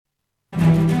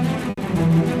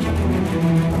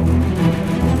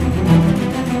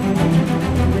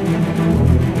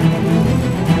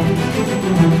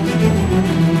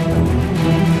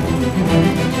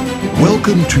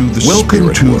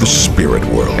Welcome to the Spirit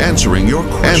World. Answering your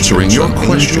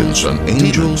questions on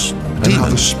angels, and how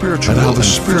the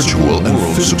spiritual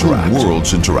and physical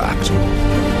worlds interact.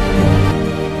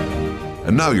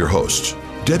 And now your hosts,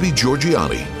 Debbie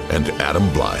Georgianni and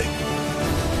Adam Bly.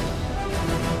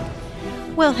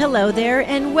 Well, hello there,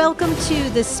 and welcome to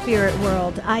the Spirit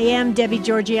World. I am Debbie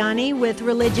Georgianni with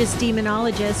religious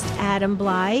demonologist Adam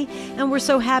Bly, and we're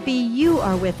so happy you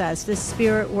are with us, the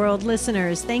Spirit World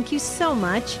listeners. Thank you so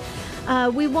much.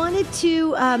 We wanted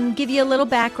to give you a little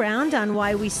background on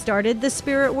why we started the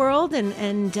Spirit World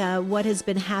and what has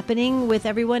been happening with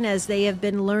everyone as they have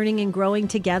been learning and growing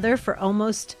together for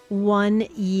almost 1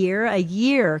 year. A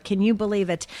year, can you believe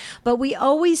it? But we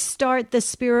always start the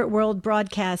Spirit World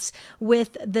broadcasts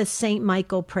with the St.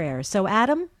 Michael prayer. So,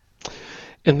 Adam?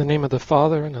 In the name of the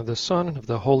Father, and of the Son, and of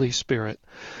the Holy Spirit.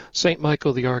 St.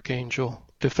 Michael the Archangel,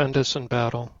 defend us in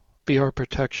battle. Be our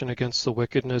protection against the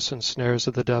wickedness and snares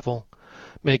of the devil.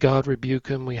 May God rebuke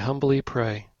him, we humbly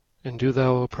pray. And do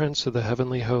thou, O Prince of the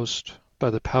heavenly host, by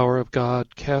the power of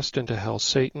God, cast into hell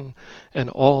Satan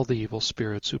and all the evil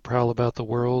spirits who prowl about the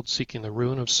world, seeking the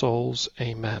ruin of souls.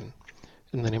 Amen.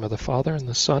 In the name of the Father, and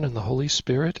the Son, and the Holy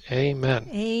Spirit. Amen.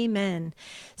 Amen.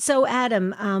 So,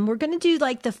 Adam, we're going to do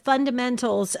like the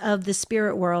fundamentals of the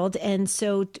spirit world. And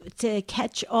so to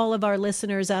catch all of our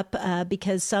listeners up,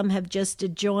 because some have just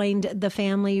joined the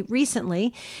family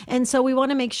recently. And so we want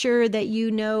to make sure that you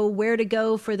know where to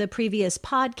go for the previous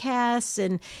podcasts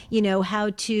and, you know,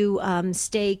 how to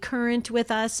stay current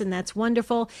with us. And that's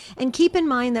wonderful. And keep in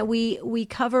mind that we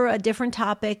cover a different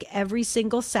topic every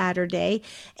single Saturday,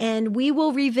 and we will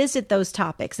revisit those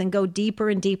topics and go deeper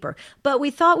and deeper. But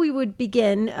we thought we would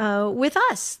begin with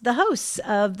us, the hosts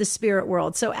of the Spirit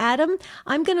World. So, Adam,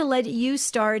 I'm going to let you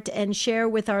start and share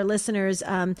with our listeners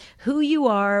who you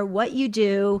are, what you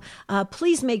do.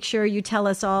 Please make sure you tell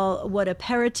us all what a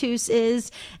peritus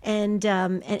is and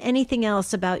anything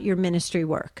else about your ministry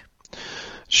work.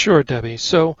 Sure, Debbie.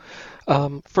 So,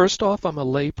 first off, I'm a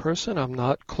lay person. I'm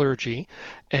not clergy.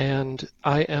 And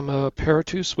I am a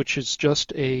peritus, which is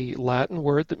just a Latin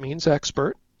word that means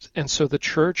expert. And so the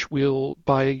church will,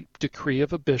 by decree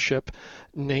of a bishop,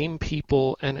 name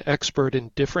people an expert in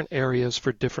different areas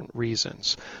for different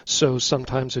reasons. So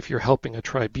sometimes if you're helping a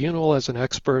tribunal as an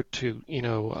expert to,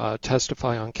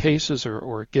 testify on cases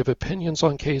or give opinions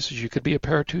on cases, you could be a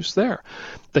peritus there.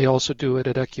 They also do it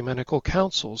at ecumenical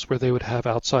councils where they would have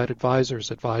outside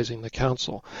advisors advising the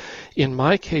council. In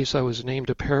my case, I was named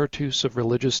a peritus of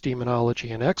religious demonology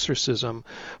and exorcism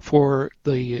for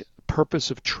the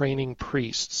purpose of training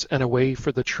priests and a way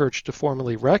for the church to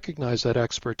formally recognize that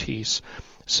expertise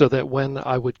so that when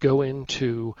I would go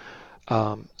into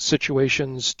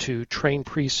situations to train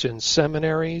priests in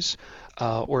seminaries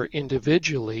or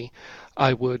individually,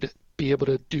 I would be able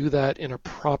to do that in a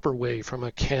proper way from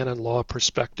a canon law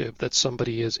perspective, that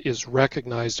somebody is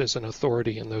recognized as an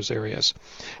authority in those areas.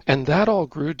 And that all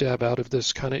grew, Deb, out of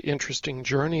this kind of interesting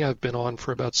journey I've been on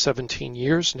for about 17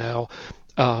 years now,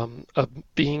 of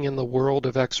being in the world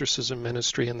of exorcism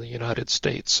ministry in the United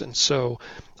States. And so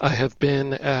I have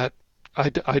been at,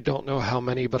 I don't know how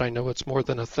many, but I know it's more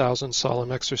than 1,000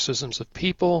 solemn exorcisms of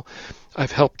people.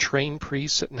 I've helped train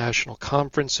priests at national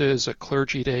conferences, at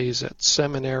clergy days, at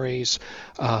seminaries,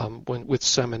 with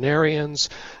seminarians.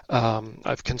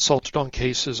 I've consulted on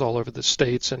cases all over the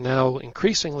states, and now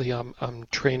increasingly I'm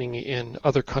training in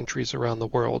other countries around the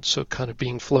world, so kind of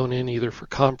being flown in either for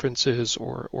conferences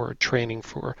or training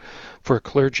for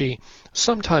clergy,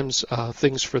 sometimes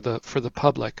things for the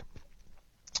public.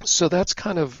 So that's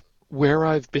kind of where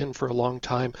I've been for a long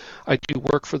time. I do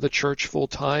work for the church full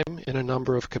time in a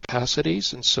number of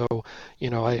capacities, and so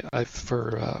I've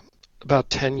for about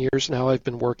 10 years now I've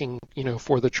been working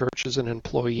for the church as an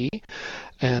employee,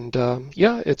 and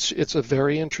it's a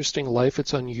very interesting life.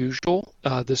 It's unusual.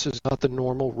 This is not the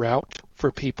normal route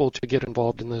for people to get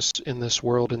involved in this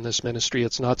world, in this ministry.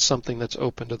 It's not something that's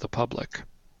open to the public.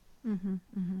 Mm-hmm,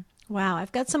 mm-hmm. Wow,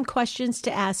 I've got some questions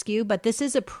to ask you, but this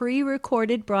is a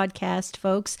pre-recorded broadcast,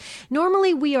 folks.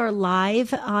 Normally we are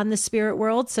live on the Spirit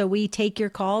World, so we take your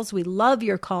calls. We love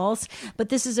your calls, but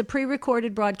this is a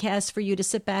pre-recorded broadcast for you to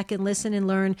sit back and listen and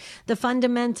learn the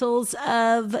fundamentals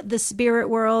of the Spirit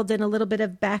World and a little bit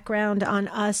of background on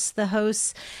us, the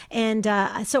hosts. And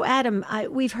so, Adam,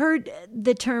 we've heard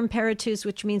the term peritus,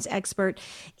 which means expert,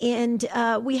 and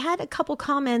we had a couple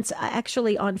comments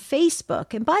actually on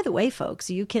Facebook. And by the way, folks,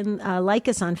 you can like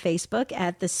us on Facebook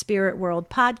at the Spirit World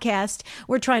Podcast.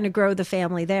 We're trying to grow the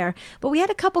family there. But we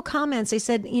had a couple comments. They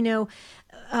said,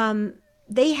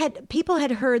 people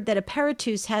had heard that a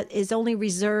peritus is only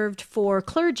reserved for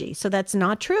clergy. So that's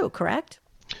not true, correct?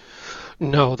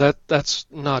 No, that's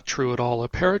not true at all. A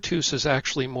peritus is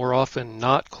actually more often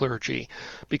not clergy,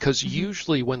 because Hmm.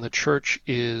 usually when the church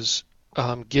is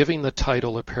giving the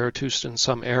title a peritus in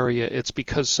some area, it's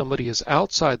because somebody is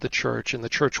outside the church and the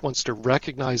church wants to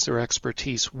recognize their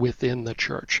expertise within the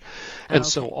church. And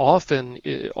so Okay.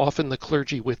 often the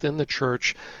clergy within the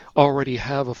church already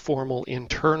have a formal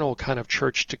internal kind of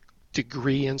church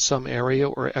degree in some area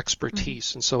or Hmm.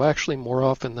 expertise. And so actually more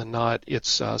often than not,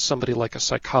 it's somebody like a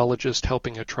psychologist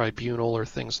helping a tribunal or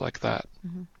things like that.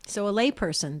 Hmm. So a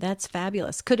layperson, that's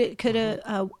fabulous. Could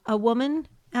hmm a woman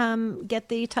get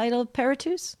the title of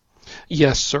peritus?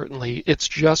 Yes, certainly. It's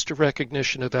just a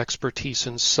recognition of expertise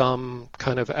in some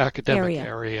kind of academic Area.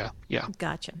 area. Yeah.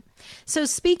 Gotcha. So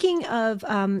speaking of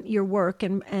your work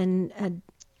and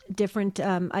different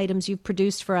items you've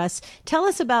produced for us, tell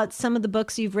us about some of the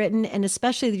books you've written, and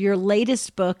especially your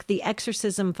latest book, The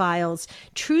Exorcism Files: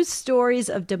 True Stories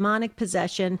of Demonic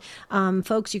Possession.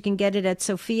 Folks, you can get it at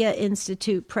Sophia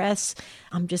Institute Press.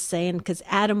 I'm just saying because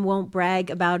Adam won't brag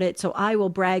about it, so I will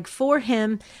brag for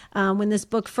him. When this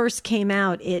book first came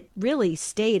out, it really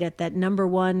stayed at that number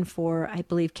one for, I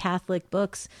believe, Catholic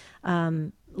books.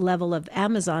 Level of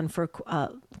Amazon for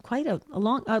quite a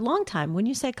long time. Wouldn't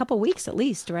you say a couple weeks at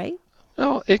least, right?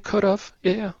 Oh, it could have.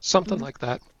 Yeah, something Mm-hmm. like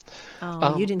that.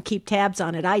 Oh, you Um, didn't keep tabs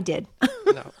on it. I did.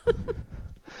 no.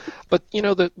 But you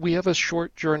know that we have a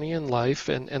short journey in life,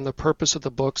 and the purpose of the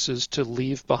books is to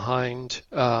leave behind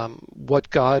what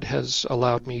God has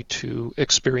allowed me to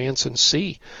experience and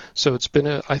see. So it's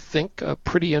been, I think, a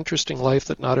pretty interesting life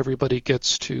that not everybody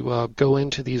gets to go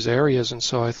into these areas, and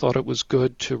so I thought it was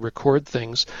good to record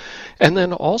things. And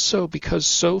then also because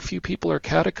so few people are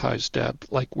catechized, Deb,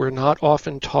 like we're not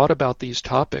often taught about these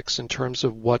topics in terms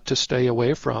of what to stay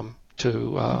away from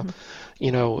to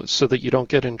Hmm. so that you don't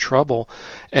get in trouble.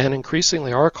 And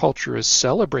increasingly, our culture is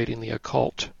celebrating the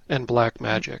occult and black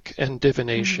magic and Hmm.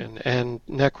 divination and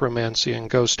necromancy and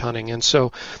ghost hunting. And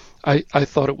so I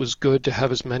thought it was good to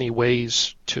have as many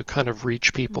ways to kind of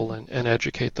reach people and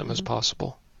educate them as Hmm.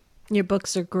 possible. Your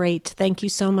books are great. Thank you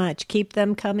so much. Keep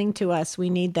them coming to us. We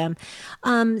need them.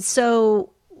 So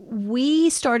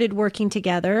we started working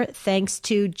together thanks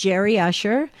to Jerry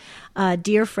Usher, a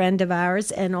dear friend of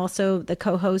ours, and also the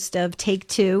co host of Take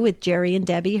Two with Jerry and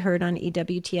Debbie, heard on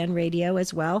EWTN radio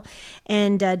as well.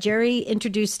 And Jerry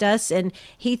introduced us, and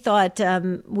he thought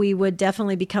we would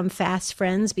definitely become fast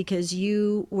friends because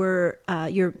you were,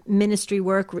 your ministry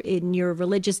work in your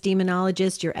religious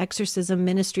demonologist, your exorcism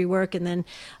ministry work, and then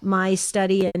my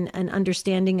study and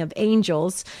understanding of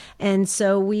angels. And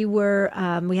so we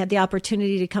had the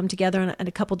opportunity to come together at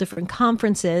a couple different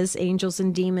conferences, Angels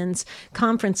and Demons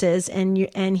conferences,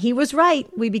 and he was right.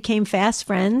 We became fast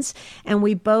friends, and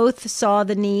we both saw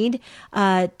the need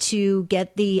to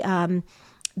get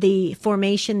the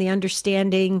formation, the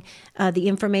understanding, the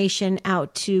information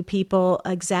out to people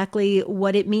exactly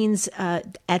what it means.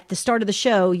 At the start of the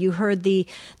show, you heard the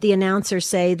announcer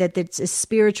say that it's a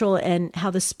spiritual and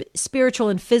how the spiritual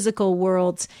and physical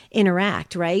worlds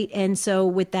interact, right? And so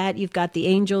with that, you've got the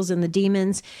angels and the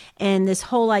demons, and this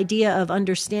whole idea of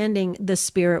understanding the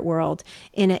spirit world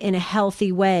in a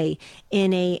healthy way,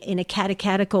 in a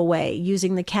catechetical way,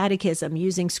 using the catechism,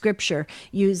 using scripture,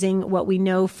 using what we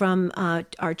know from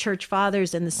our church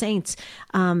fathers and the saints.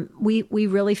 We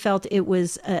really felt it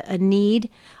was a need.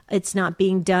 It's not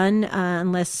being done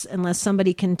unless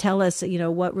somebody can tell us,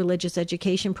 what religious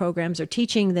education programs are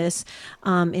teaching this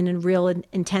in a real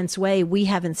intense way. We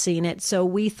haven't seen it, so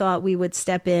we thought we would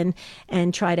step in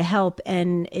and try to help.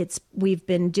 And we've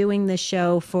been doing this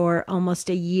show for almost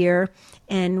a year,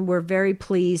 and we're very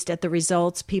pleased at the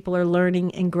results. People are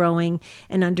learning and growing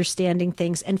and understanding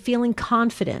things and feeling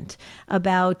confident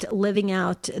about living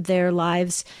out their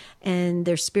lives, and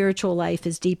their spiritual life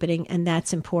is deepening, and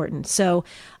that's important. So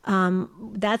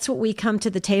that's what we come to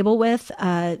the table with.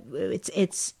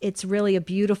 It's really a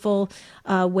beautiful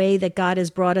way that God has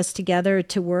brought us together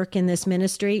to work in this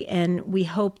ministry, and we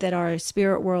hope that our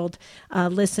spirit world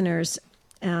listeners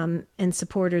and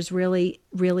supporters really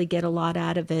get a lot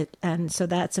out of it, and so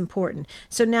that's important.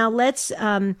 So now let's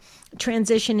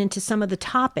transition into some of the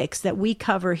topics that we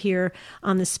cover here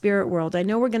on the Spirit World. I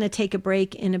know we're going to take a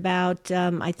break in about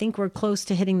I think we're close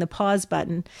to hitting the pause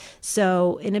button,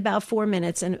 so in about 4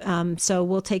 minutes, and so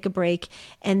we'll take a break,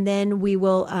 and then we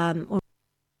will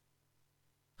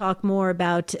talk more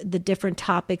about the different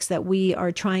topics that we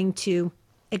are trying to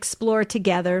explore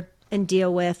together and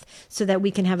deal with so that we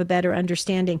can have a better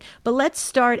understanding. But let's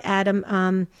start,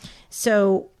 Adam.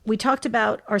 So we talked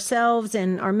about ourselves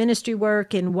and our ministry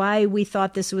work and why we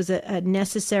thought this was a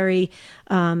necessary,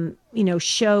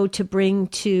 show to bring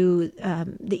to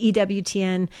the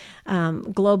EWTN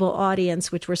global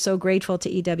audience, which we're so grateful to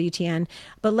EWTN.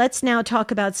 But let's now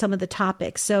talk about some of the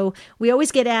topics. So we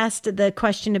always get asked the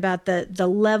question about the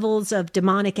levels of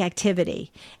demonic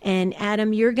activity. And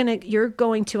Adam, you're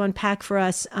going to unpack for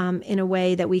us in a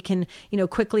way that we can,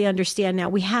 quickly understand. Now,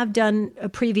 we have done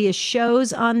previous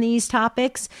shows on these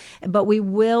topics, but we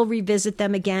will revisit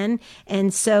them again.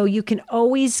 And so you can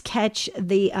always catch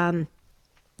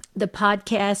the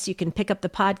podcast. You can pick up the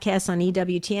podcast on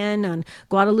EWTN, on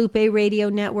Guadalupe Radio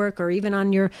Network, or even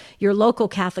on your local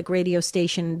Catholic radio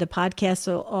station. The podcasts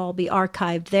will all be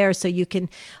archived there, so you can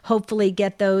hopefully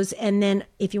get those. And then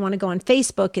if you want to go on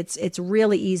Facebook, it's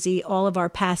really easy. All of our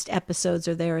past episodes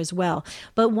are there as well.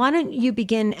 But why don't you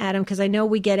begin, Adam, because I know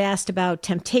we get asked about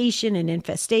temptation and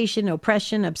infestation,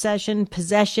 oppression, obsession,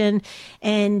 possession.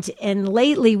 And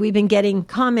lately we've been getting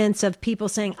comments of people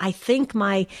saying, I think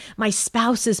my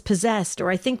spouse is possessed,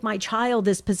 or I think my child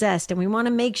is possessed. And we want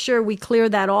to make sure we clear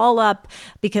that all up,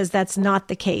 because that's not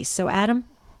the case. So Adam?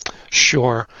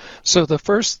 Sure. So the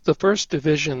first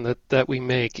division that we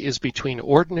make is between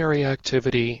ordinary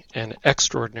activity and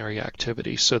extraordinary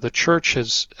activity. So the church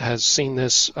has seen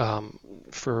this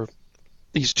for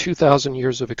these 2,000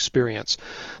 years of experience.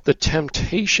 The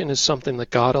temptation is something that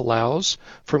God allows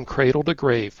from cradle to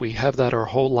grave. We have that our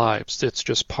whole lives. It's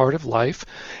just part of life,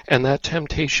 and that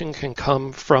temptation can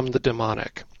come from the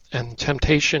demonic. And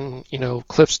temptation,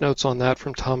 Cliff's notes on that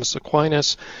from Thomas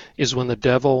Aquinas, is when the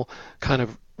devil kind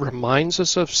of reminds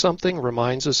us of something,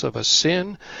 reminds us of a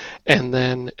sin, and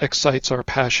then excites our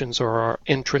passions or our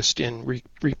interest in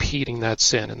repeating that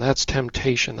sin. And that's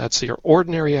temptation. That's your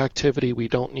ordinary activity. We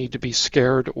don't need to be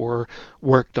scared or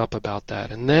worked up about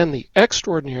that. And then the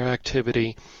extraordinary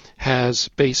activity has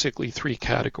basically three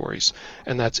categories.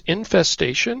 And that's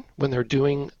infestation, when they're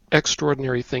doing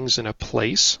extraordinary things in a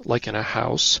place, like in a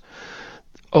house.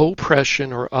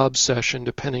 Oppression or obsession,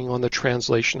 depending on the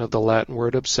translation of the Latin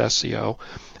word obsessio,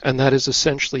 and that is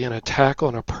essentially an attack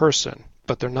on a person,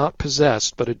 but they're not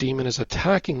possessed, but a demon is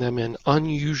attacking them in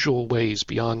unusual ways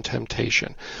beyond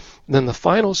temptation. And then the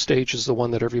final stage is the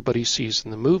one that everybody sees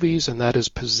in the movies, and that is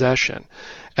possession,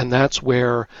 and that's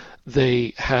where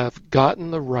they have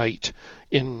gotten the right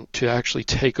to actually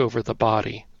take over the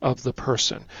body of the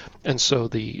person. And so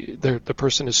the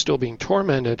person is still being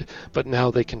tormented, but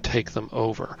now they can take them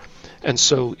over. And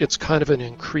so it's kind of an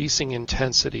increasing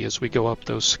intensity as we go up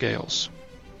those scales.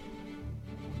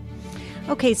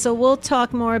 Okay, so we'll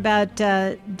talk more about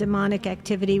demonic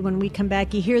activity when we come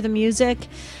back. You hear the music.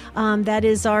 That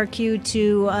is our cue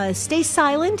to stay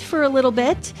silent for a little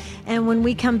bit. And when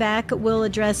we come back, we'll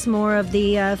address more of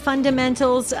the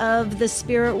fundamentals of the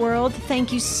spirit world.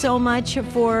 Thank you so much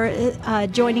for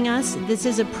joining us. This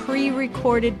is a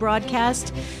pre-recorded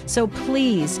broadcast, so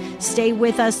please stay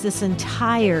with us this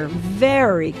entire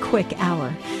very quick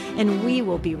hour. And we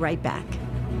will be right back.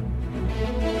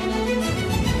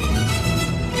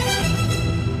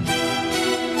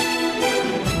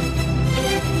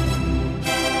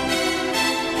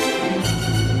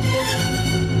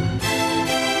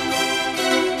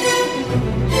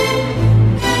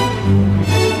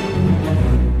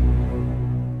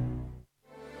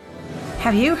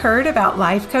 Have you heard about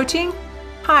life coaching?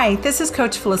 Hi, this is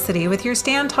Coach Felicity with your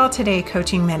Stand Tall Today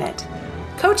Coaching Minute.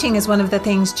 Coaching is one of the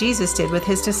things Jesus did with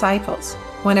his disciples.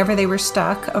 Whenever they were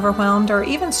stuck, overwhelmed, or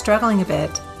even struggling a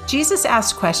bit, Jesus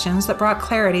asked questions that brought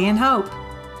clarity and hope.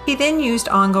 He then used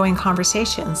ongoing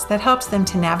conversations that helped them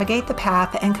to navigate the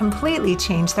path and completely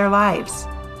change their lives.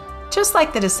 Just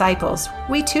like the disciples,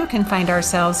 we too can find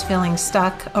ourselves feeling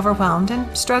stuck, overwhelmed,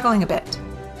 and struggling a bit.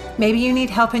 Maybe you need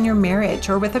help in your marriage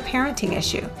or with a parenting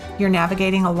issue. You're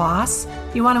navigating a loss,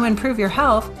 you want to improve your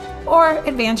health, or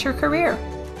advance your career.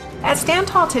 At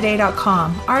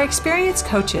StandTallToday.com, our experienced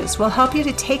coaches will help you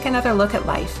to take another look at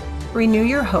life, renew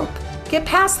your hope, get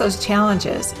past those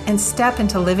challenges, and step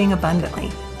into living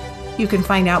abundantly. You can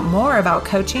find out more about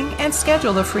coaching and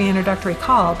schedule a free introductory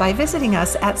call by visiting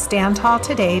us at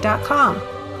StandTallToday.com.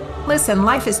 Listen,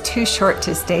 life is too short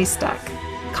to stay stuck.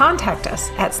 Contact us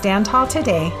at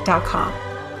StandTallToday.com.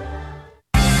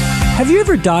 Have you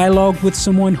ever dialogued with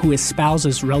someone who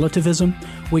espouses relativism,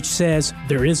 which says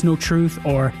there is no truth,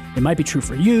 or it might be true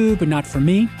for you, but not for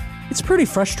me? It's pretty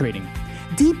frustrating.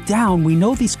 Deep down, we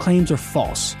know these claims are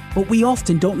false, but we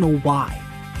often don't know why.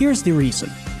 Here's the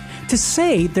reason. To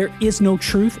say there is no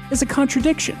truth is a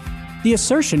contradiction. The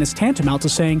assertion is tantamount to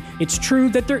saying it's true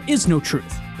that there is no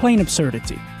truth. Plain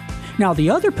absurdity. Now,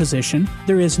 the other position,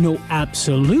 there is no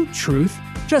absolute truth,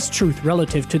 just truth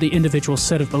relative to the individual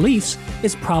set of beliefs,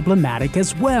 is problematic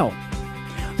as well.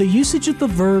 The usage of the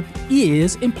verb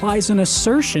is implies an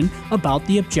assertion about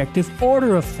the objective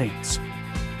order of things.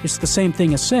 It's the same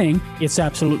thing as saying it's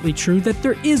absolutely true that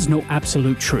there is no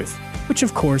absolute truth, which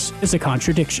of course is a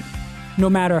contradiction. No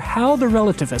matter how the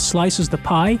relativist slices the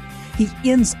pie, he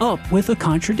ends up with a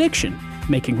contradiction,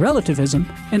 making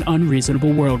relativism an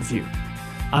unreasonable worldview.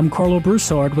 I'm Carlo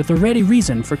Broussard with a ready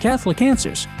reason for Catholic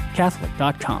Answers,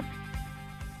 Catholic.com.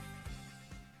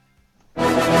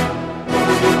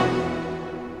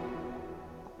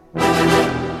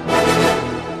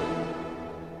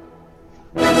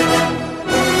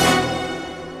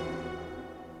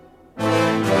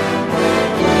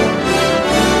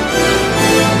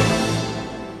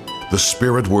 The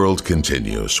Spirit World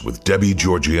continues with Debbie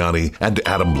Georgianni and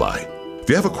Adam Blai. If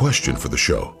you have a question for the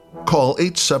show, call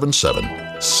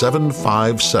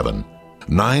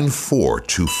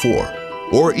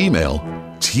 877-757-9424 or email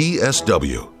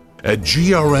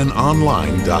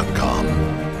tsw@grnonline.com.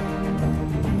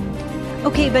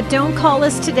 Okay, but don't call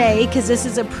us today because this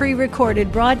is a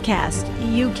pre-recorded broadcast.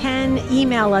 You can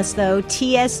email us, though.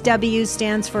 TSW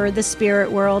stands for The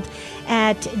Spirit World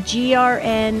at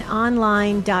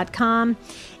grnonline.com.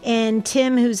 And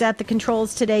Tim, who's at the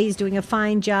controls today, he's doing a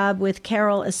fine job with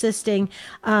Carol assisting.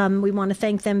 We want to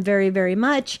thank them very, very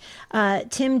much.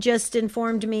 Tim just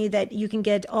informed me that you can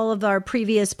get all of our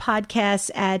previous podcasts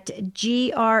at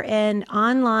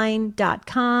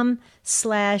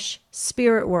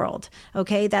grnonline.com/Spirit World.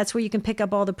 Okay, that's where you can pick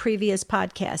up all the previous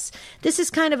podcasts. This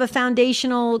is kind of a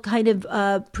foundational kind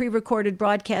of pre-recorded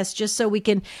broadcast just so we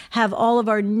can have all of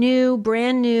our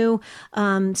brand new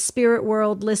Spirit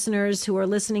World listeners who are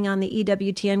listening on the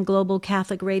EWTN Global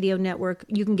Catholic Radio Network.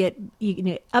 You can get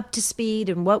up to speed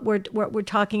and what we're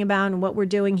talking about and what we're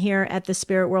doing here at the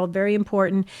Spirit World. Very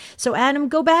important. So Adam,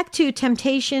 go back to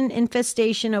temptation,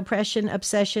 infestation, oppression,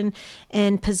 obsession,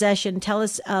 and possession. Tell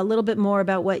us a little bit more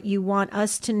about what you want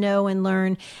us to know and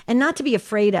learn and not to be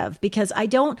afraid of, because I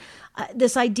don't,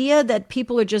 this idea that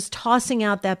people are just tossing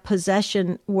out that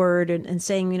possession word and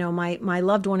saying, my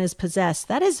loved one is possessed,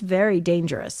 that is very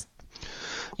dangerous.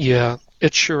 Yeah,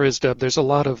 it sure is, Deb. There's a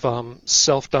lot of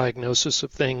self-diagnosis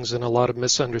of things and a lot of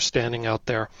misunderstanding out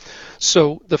there.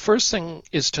 So the first thing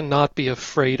is to not be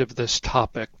afraid of this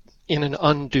topic in an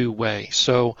undue way.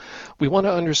 So we want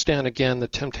to understand, again,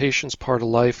 that temptation's part of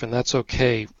life, and that's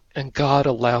okay. And God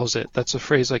allows it. That's a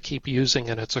phrase I keep using,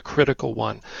 and it's a critical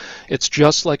one. It's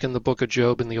just like in the book of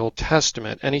Job in the Old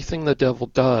Testament. Anything the devil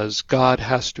does, God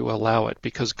has to allow it,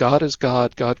 because God is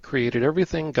God. God created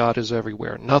everything. God is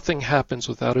everywhere. Nothing happens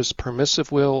without his permissive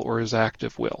will or his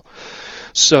active will.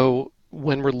 So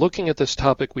when we're looking at this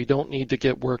topic, we don't need to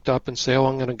get worked up and say,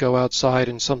 I'm going to go outside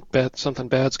and something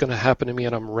bad's going to happen to me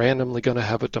and I'm randomly going to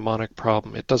have a demonic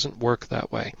problem. It doesn't work that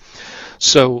way.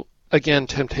 So again,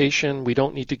 temptation, we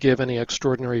don't need to give any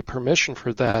extraordinary permission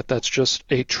for that. That's just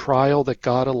a trial that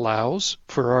God allows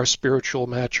for our spiritual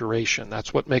maturation.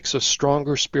 That's what makes us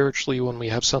stronger spiritually when we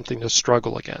have something to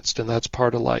struggle against, and that's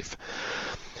part of life.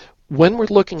 When we're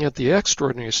looking at the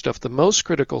extraordinary stuff, the most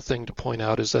critical thing to point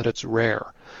out is that it's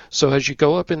rare. So as you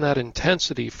go up in that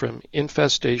intensity from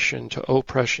infestation to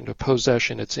oppression to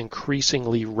possession, it's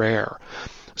increasingly rare.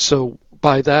 So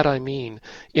by that I mean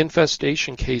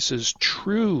infestation cases,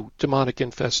 true demonic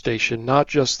infestation, not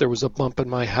just there was a bump in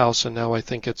my house and now I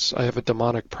think I have a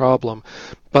demonic problem,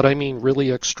 but I mean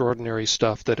really extraordinary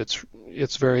stuff that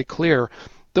it's very clear.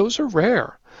 Those are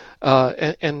rare.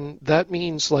 And that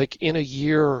means like in a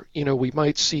year, we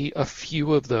might see a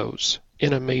few of those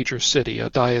in a major city, a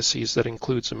diocese that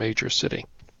includes a major city.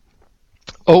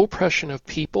 Oppression of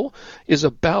people is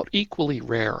about equally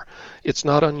rare. It's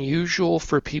not unusual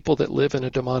for people that live in a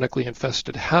demonically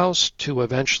infested house to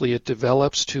eventually it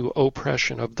develops to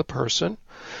oppression of the person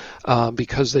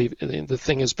because the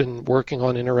thing has been working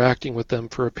on interacting with them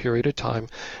for a period of time.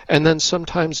 And then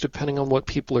sometimes, depending on what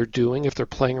people are doing, if they're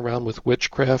playing around with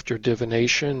witchcraft or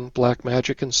divination, black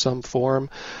magic in some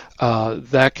form,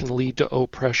 that can lead to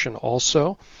oppression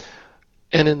also.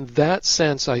 And in that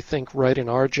sense, I think right in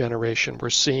our generation, we're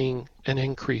seeing an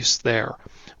increase there,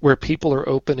 where people are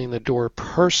opening the door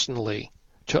personally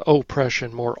to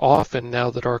oppression more often now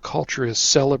that our culture is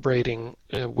celebrating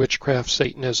witchcraft,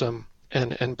 Satanism,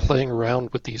 and playing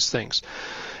around with these things.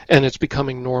 And it's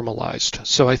becoming normalized.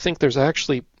 So I think there's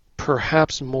actually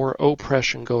perhaps more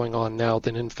oppression going on now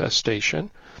than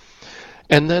infestation.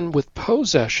 And then with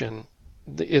possession,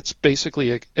 it's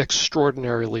basically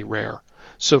extraordinarily rare.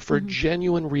 So for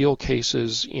genuine real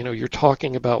cases, you're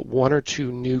talking about one or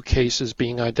two new cases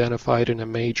being identified in a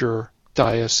major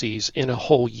diocese in a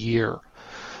whole year.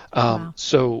 Wow.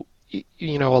 So,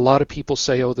 you know, a lot of people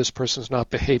say, oh, this person's not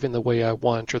behaving the way I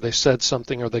want, or they said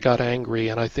something, or they got angry,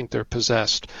 and I think they're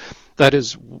possessed. That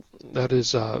is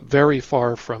very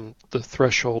far from the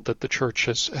threshold that the church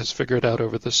has figured out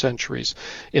over the centuries.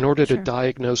 In order to Sure.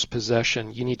 diagnose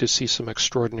possession, you need to see some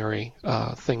extraordinary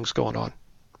things going on.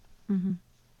 Mm-hmm.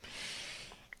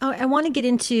 I want to get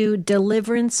into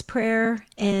deliverance prayer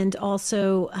and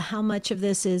also how much of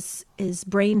this is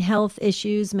brain health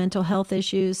issues, mental health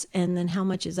issues, and then how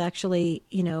much is actually,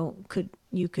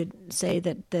 you could say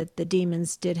that the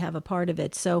demons did have a part of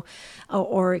it. So,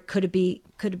 or could it be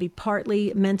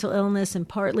partly mental illness and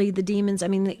partly the demons? I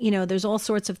mean, there's all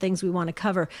sorts of things we want to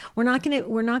cover. We're not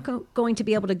going to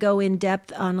be able to go in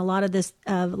depth on a lot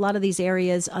of these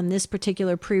areas on this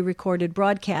particular pre-recorded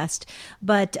broadcast,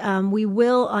 but we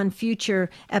will on future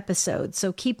episodes.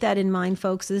 So keep that in mind,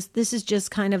 folks. This is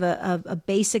just kind of a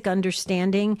basic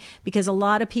understanding, because a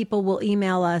lot of people will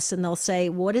email us and they'll say,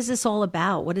 "What is this all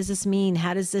about? What does this mean?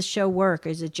 How does this show work?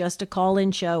 Is it just a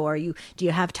call-in show? Do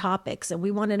you have topics?" And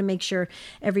we wanted to make sure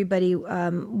everybody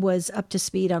was up to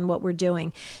speed on what we're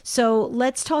doing. So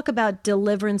let's talk about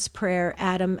deliverance prayer,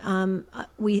 Adam.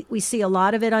 We see a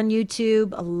lot of it on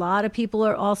YouTube. A lot of people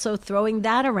are also throwing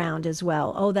that around as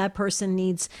well. Oh, that person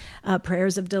needs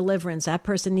prayers of deliverance. That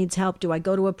person needs help. Do I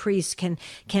go to a priest?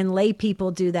 Can lay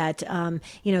people do that?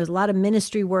 There's a lot of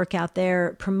ministry work out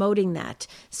there promoting that.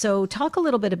 So talk a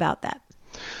little bit about that.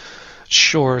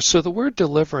 Sure. So the word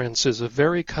deliverance is a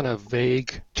very kind of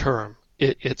vague term.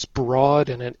 It's broad,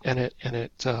 and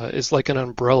it is like an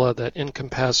umbrella that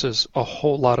encompasses a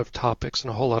whole lot of topics and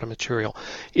a whole lot of material.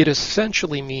 It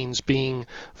essentially means being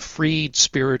freed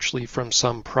spiritually from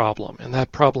some problem, and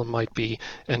that problem might be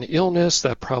an illness,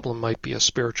 that problem might be a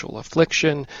spiritual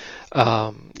affliction,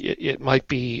 it might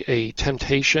be a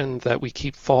temptation that we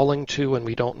keep falling to and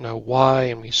we don't know why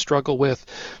and we struggle with.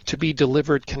 To be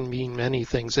delivered can mean many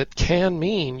things. It can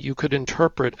mean, you could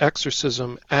interpret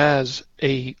exorcism as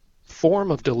a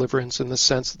form of deliverance in the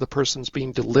sense that the person's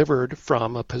being delivered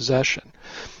from a possession.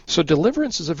 So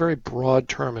deliverance is a very broad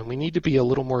term, and we need to be a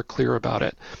little more clear about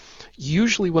it.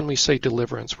 Usually when we say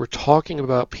deliverance, we're talking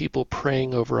about people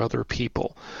praying over other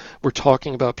people. We're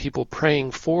talking about people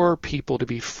praying for people to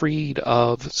be freed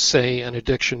of, say, an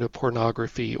addiction to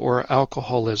pornography or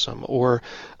alcoholism or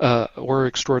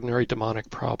extraordinary demonic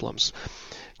problems.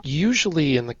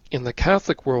 Usually in the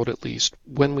Catholic world, at least,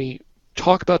 when we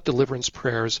talk about deliverance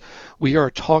prayers, we are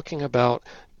talking about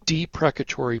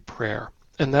deprecatory prayer.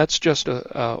 And that's just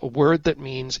a word that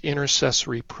means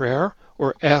intercessory prayer,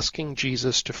 or asking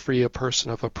Jesus to free a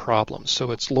person of a problem.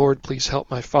 So it's, Lord, please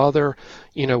help my father,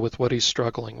 with what he's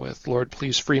struggling with. Lord,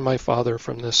 please free my father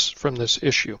from this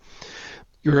issue.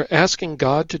 You're asking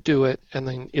God to do it, and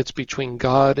then it's between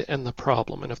God and the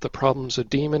problem. And if the problem's a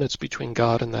demon, it's between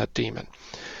God and that demon.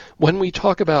 When we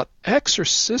talk about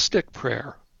exorcistic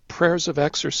prayer, prayers of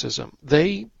exorcism,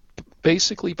 they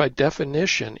basically by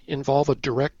definition involve a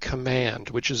direct command,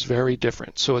 which is very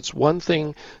different. So it's one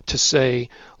thing to say,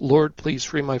 Lord, please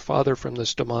free my father from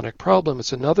this demonic problem.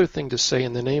 It's another thing to say,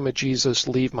 in the name of Jesus,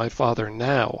 leave my father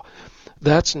now.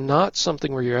 That's not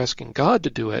something where you're asking God to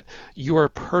do it. You are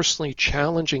personally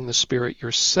challenging the spirit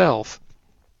yourself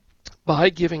by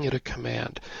giving it a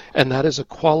command, and that is a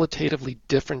qualitatively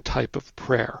different type of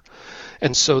prayer.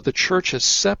 And so the church has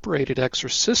separated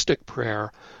exorcistic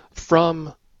prayer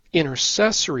from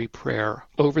intercessory prayer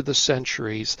over the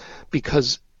centuries,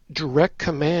 because direct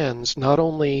commands, not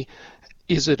only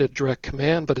is it a direct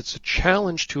command, but it's a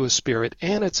challenge to a spirit,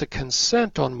 and it's a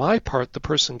consent on my part, the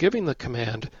person giving the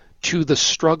command, to the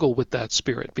struggle with that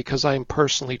spirit, because I am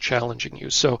personally challenging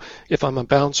you. So if I'm a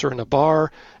bouncer in a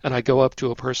bar and I go up to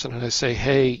a person and I say,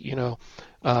 hey,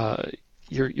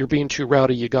 you're being too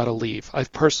rowdy, you got to leave.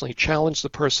 I've personally challenged the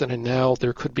person, and now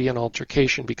there could be an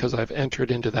altercation because I've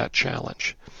entered into that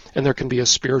challenge. And there can be a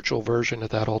spiritual version of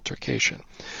that altercation.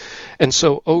 And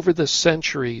so over the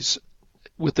centuries,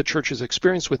 with the church's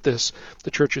experience with this,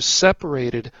 the church has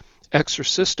separated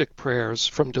exorcistic prayers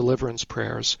from deliverance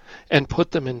prayers and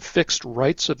put them in fixed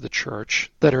rites of the church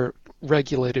that are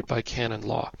regulated by canon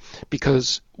law.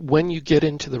 Because when you get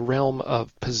into the realm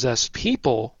of possessed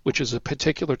people, which is a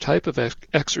particular type of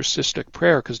exorcistic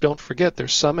prayer, because don't forget,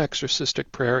 there's some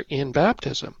exorcistic prayer in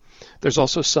baptism. There's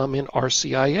also some in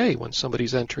RCIA when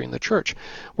somebody's entering the church.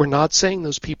 We're not saying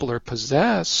those people are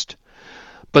possessed,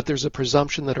 but there's a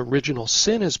presumption that original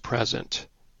sin is present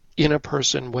in a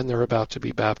person when they're about to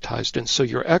be baptized. And so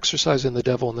you're exorcising the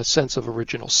devil in the sense of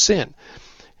original sin.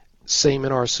 Same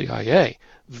in RCIA.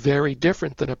 Very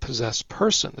different than a possessed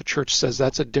person. The church says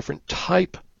that's a different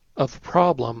type of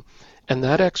problem, And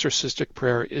that exorcistic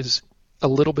prayer is a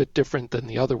little bit different than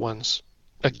the other ones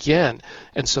again.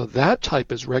 And so that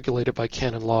type is regulated by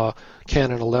canon law.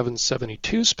 Canon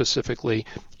 1172 specifically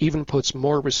even puts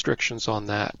more restrictions on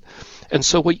that. And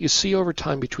so what you see over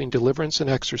time between deliverance and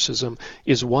exorcism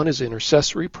is one is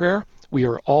intercessory prayer. We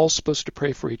are all supposed to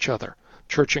pray for each other.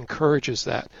 Church encourages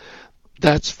that.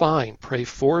 That's fine. Pray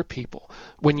for people.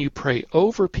 When you pray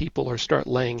over people or start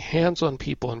laying hands on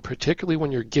people, and particularly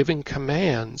when you're giving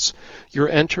commands, you're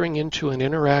entering into an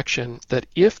interaction that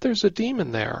if there's a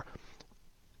demon there,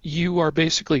 you are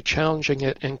basically challenging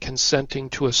it and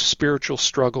consenting to a spiritual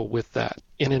struggle with that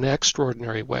in an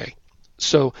extraordinary way.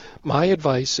 So my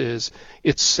advice is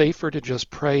it's safer to just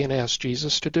pray and ask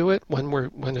Jesus to do it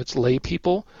when it's lay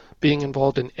people being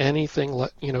involved in anything,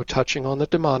 touching on the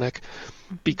demonic,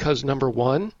 because number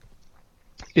one,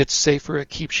 it's safer. It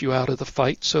keeps you out of the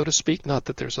fight, so to speak. Not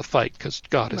that there's a fight, because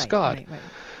God is God. Right.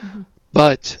 Mm-hmm.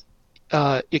 But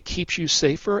it keeps you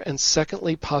safer, and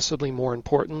secondly, possibly more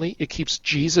importantly, it keeps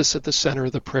Jesus at the center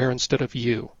of the prayer instead of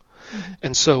you. Mm-hmm.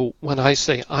 And so when I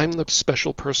say I'm the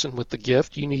special person with the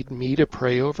gift, you need me to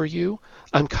pray over you,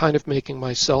 I'm kind of making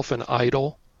myself an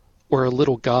idol or a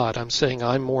little God. I'm saying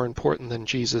I'm more important than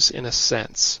Jesus in a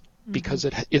sense, because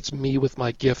it's me with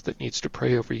my gift that needs to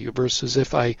pray over you, versus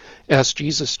if I ask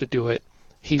Jesus to do it,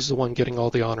 he's the one getting all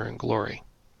the honor and glory.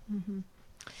 Mm-hmm.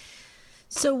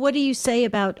 So what do you say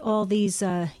about all these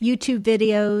YouTube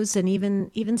videos, and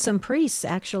even some priests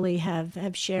actually have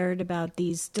shared about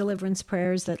these deliverance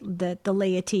prayers that the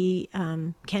laity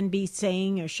can be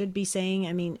saying or should be saying?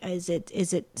 I mean, is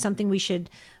it something we should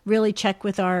really check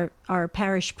with our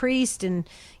parish priest and,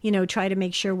 try to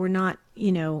make sure we're not,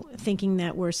 thinking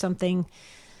that we're something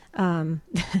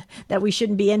that we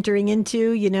shouldn't be entering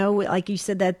into, like you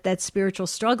said, that spiritual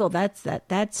struggle,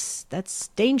 that's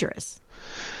dangerous.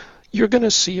 You're going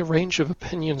to see a range of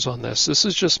opinions on this. This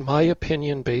is just my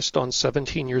opinion based on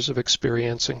 17 years of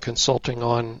experience and consulting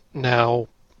on now,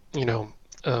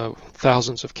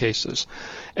 thousands of cases.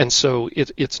 And so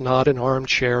it's not an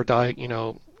armchair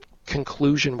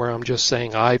conclusion where I'm just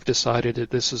saying I've decided that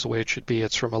this is the way it should be.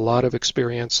 It's from a lot of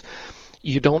experience.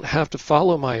 You don't have to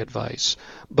follow my advice,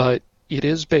 but it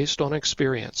is based on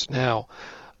experience. Now,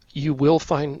 you will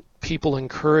find people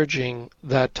encouraging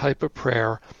that type of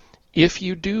prayer. If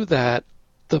you do that,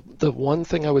 the one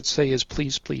thing I would say is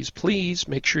please, please, please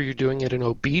make sure you're doing it in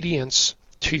obedience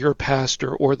to your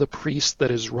pastor or the priest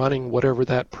that is running whatever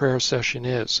that prayer session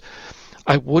is.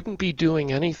 I wouldn't be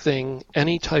doing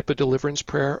any type of deliverance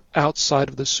prayer outside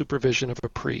of the supervision of a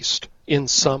priest in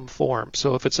some form.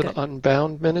 So if it's an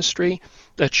unbound ministry,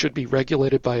 that should be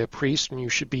regulated by a priest, and you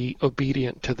should be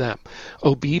obedient to them.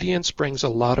 Obedience brings a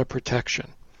lot of protection.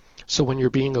 So when you're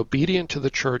being obedient to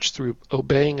the church through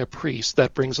obeying a priest,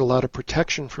 that brings a lot of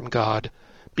protection from God,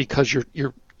 because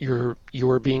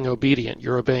you're being obedient.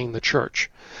 You're obeying the church.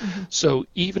 Mm-hmm. So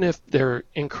even if they're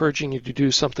encouraging you to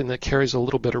do something that carries a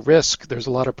little bit of risk, there's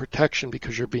a lot of protection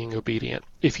because you're being obedient.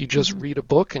 If you just read a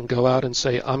book and go out and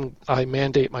say, I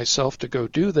mandate myself to go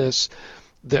do this,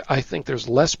 I think there's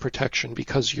less protection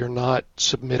because you're not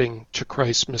submitting to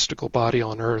Christ's mystical body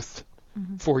on earth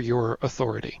for your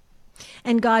authority.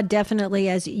 And God definitely,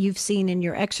 as you've seen in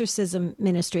your exorcism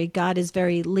ministry, God is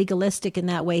very legalistic in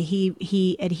that way.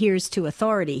 He adheres to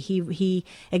authority. He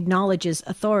acknowledges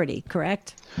authority,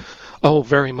 correct? Oh,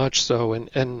 very much so.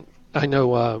 And I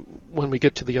know when we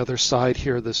get to the other side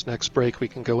here, this next break, we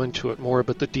can go into it more,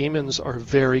 but the demons are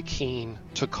very keen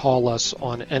to call us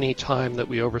on any time that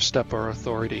we overstep our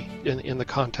authority in the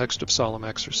context of solemn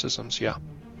exorcisms, yeah.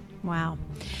 Wow.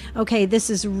 Okay,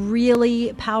 this is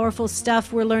really powerful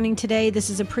stuff we're learning today. This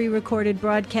is a pre-recorded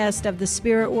broadcast of the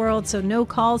Spirit World, so no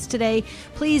calls today.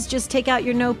 Please just take out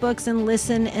your notebooks and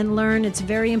listen and learn. It's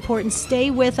very important. Stay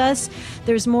with us.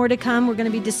 There's more to come. We're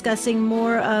going to be discussing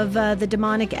more of the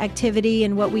demonic activity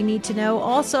and what we need to know.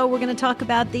 Also, we're going to talk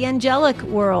about the angelic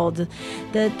world,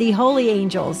 the holy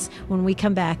angels, when we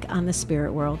come back on the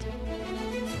Spirit World.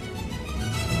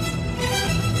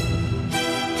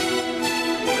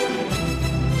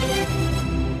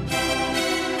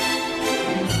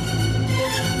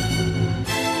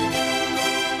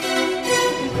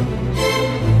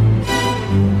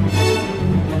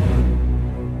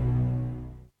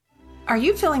 Are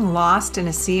you feeling lost in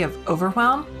a sea of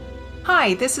overwhelm?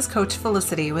 Hi, this is Coach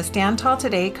Felicity with Stand Tall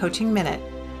Today Coaching Minute.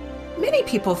 Many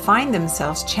people find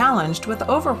themselves challenged with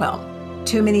overwhelm.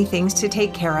 Too many things to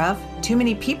take care of, too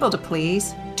many people to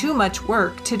please, too much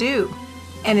work to do.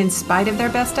 And in spite of their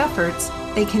best efforts,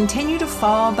 they continue to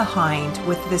fall behind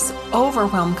with this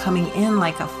overwhelm coming in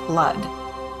like a flood.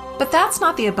 But that's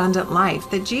not the abundant life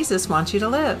that Jesus wants you to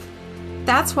live.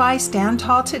 That's why Stand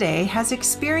Tall Today has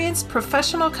experienced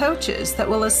professional coaches that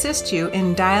will assist you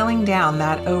in dialing down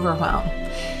that overwhelm.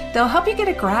 They'll help you get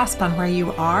a grasp on where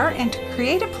you are and to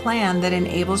create a plan that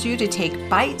enables you to take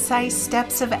bite-sized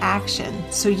steps of action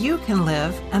so you can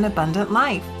live an abundant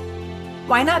life.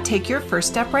 Why not take your first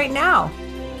step right now?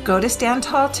 Go to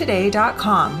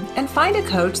standtalltoday.com and find a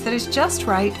coach that is just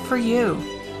right for you.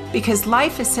 Because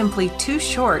life is simply too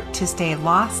short to stay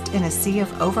lost in a sea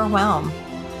of overwhelm.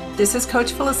 This is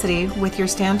Coach Felicity with your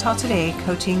Stand Tall Today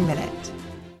Coaching Minute.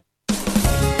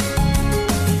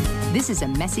 This is a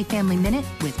Messy Family Minute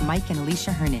with Mike and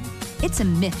Alicia Hernan. It's a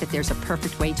myth that there's a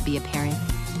perfect way to be a parent.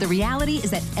 The reality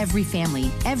is that every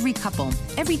family, every couple,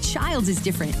 every child is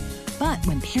different. But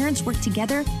when parents work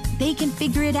together, they can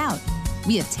figure it out.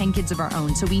 We have 10 kids of our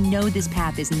own, so we know this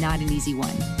path is not an easy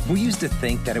one. We used to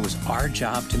think that it was our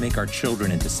job to make our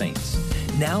children into saints.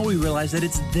 Now we realize that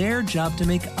it's their job to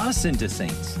make us into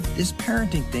saints. This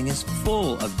parenting thing is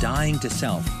full of dying to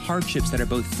self, hardships that are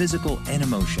both physical and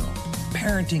emotional.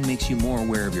 Parenting makes you more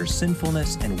aware of your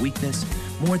sinfulness and weakness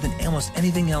more than almost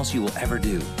anything else you will ever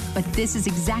do. But this is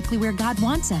exactly where God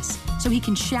wants us, so He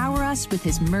can shower us with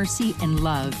His mercy and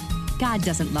love. God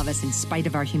doesn't love us in spite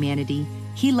of our humanity.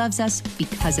 He loves us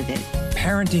because of it.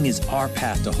 Parenting is our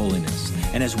path to holiness,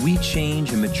 and as we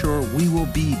change and mature, we will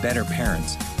be better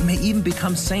parents. We may even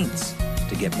become saints.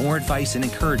 To get more advice and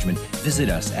encouragement, visit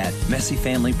us at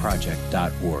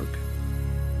messyfamilyproject.org.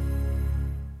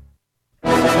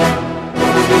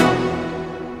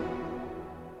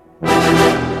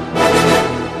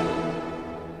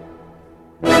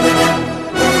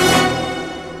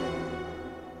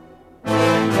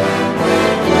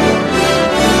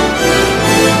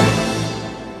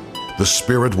 The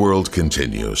Spirit World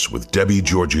continues with Debbie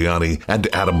Georgianni and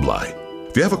Adam Bly.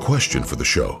 If you have a question for the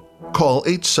show, call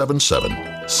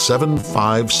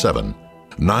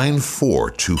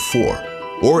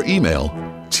 877-757-9424 or email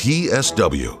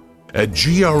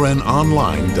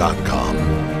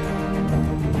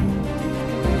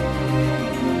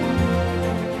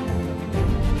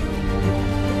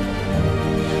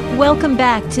Welcome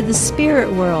back to the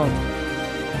Spirit World.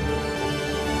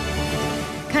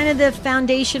 Kind of the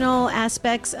foundational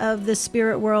aspects of the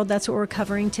spirit world. That's what we're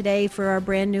covering today for our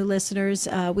brand new listeners.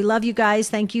 We love you guys.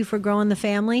 Thank you for growing the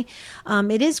family.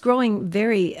 It is growing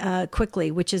very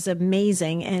quickly, which is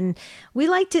amazing. And we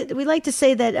like to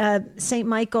say that St.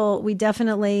 Michael, we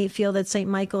definitely feel that St.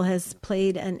 Michael has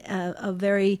played a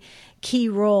very key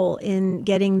role in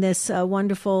getting this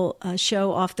wonderful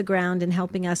show off the ground and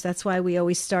helping us. That's why we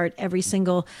always start every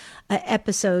single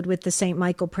episode with the St.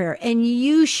 Michael prayer. And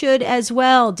you should as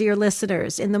well, dear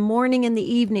listeners. In the morning and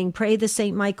the evening, pray the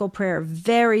St. Michael prayer.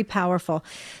 Very powerful.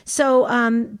 So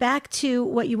back to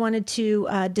what you wanted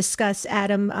to discuss,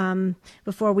 Adam,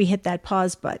 before we hit that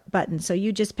pause button. So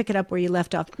you just pick it up where you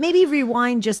left off. Maybe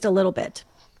rewind just a little bit.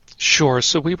 Sure.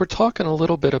 So we were talking a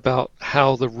little bit about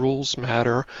how the rules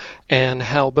matter and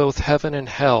how both heaven and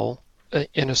hell,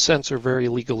 in a sense, are very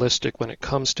legalistic when it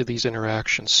comes to these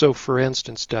interactions. So, for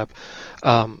instance, Deb,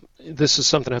 this is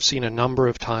something I've seen a number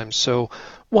of times. So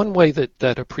one way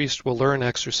that a priest will learn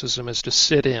exorcism is to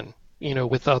sit in,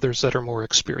 with others that are more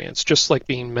experienced, just like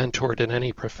being mentored in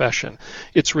any profession.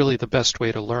 It's really the best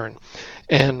way to learn.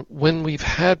 And when we've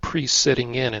had priests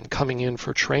sitting in and coming in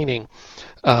for training,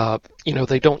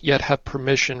 they don't yet have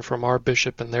permission from our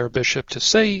bishop and their bishop to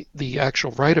say the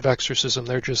actual rite of exorcism.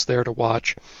 They're just there to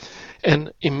watch.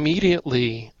 And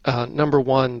immediately, number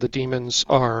one, the demons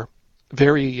are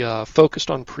very focused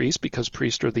on priests because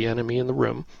priests are the enemy in the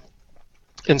room.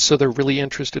 And so they're really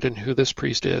interested in who this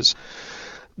priest is.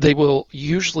 They will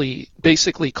usually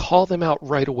basically call them out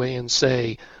right away and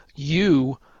say,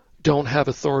 you don't have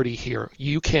authority here.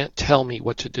 You can't tell me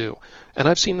what to do. And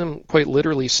I've seen them quite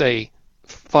literally say,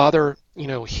 Father,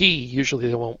 he, usually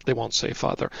they won't say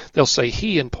Father. They'll say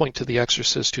he and point to the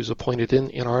exorcist who's appointed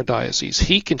in our diocese.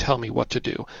 He can tell me what to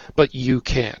do, but you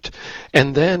can't.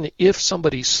 And then if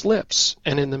somebody slips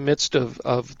and in the midst of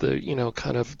the,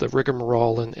 kind of the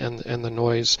rigmarole and the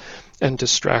noise and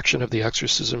distraction of the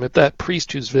exorcism, if that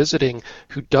priest who's visiting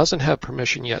who doesn't have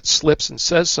permission yet slips and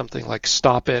says something like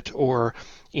stop it or,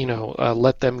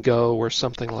 let them go or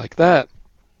something like that,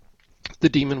 the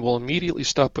demon will immediately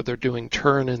stop what they're doing,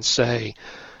 turn and say,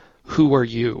 who are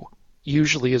you?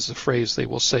 Usually is the phrase they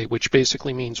will say, which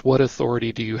basically means, what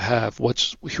authority do you have?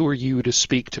 Who are you to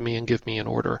speak to me and give me an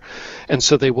order? And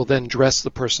so they will then dress the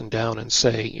person down and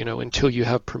say, until you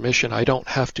have permission, I don't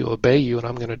have to obey you, and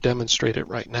I'm going to demonstrate it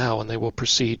right now. And they will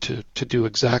proceed to do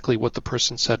exactly what the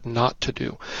person said not to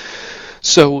do.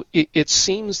 So it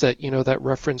seems that, that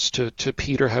reference to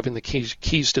Peter having the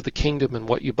keys to the kingdom and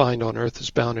what you bind on earth is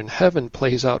bound in heaven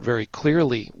plays out very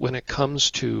clearly when it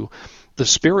comes to the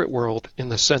spirit world, in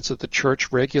the sense that the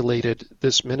church regulated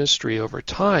this ministry over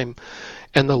time,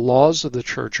 and the laws of the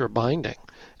church are binding.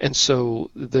 And so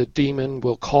the demon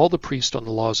will call the priest on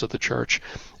the laws of the church,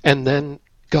 and then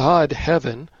God,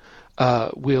 heaven,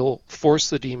 will force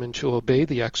the demon to obey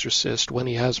the exorcist when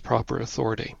he has proper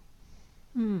authority.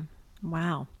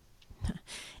 Wow.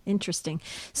 Interesting.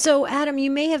 So, Adam, you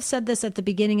may have said this at the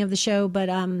beginning of the show, but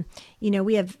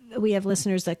we have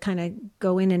listeners that kind of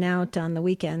go in and out on the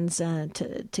weekends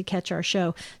to catch our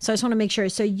show. So, I just want to make sure.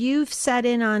 So, you've sat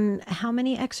in on how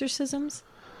many exorcisms?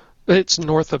 It's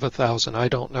north of 1,000. I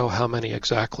don't know how many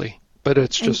exactly, but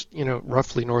it's just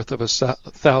roughly north of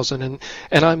 1,000, and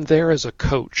I'm there as a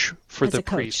coach for the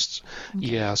priests. Okay.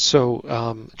 Yeah,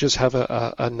 so just have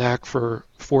a knack for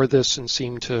this, and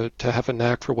seem to have a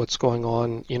knack for what's going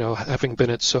on, having been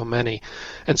at so many.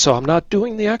 And so I'm not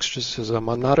doing the exorcism.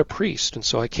 I'm not a priest, and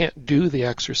so I can't do the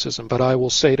exorcism, but I will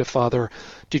say to Father,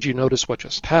 did you notice what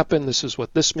just happened? This is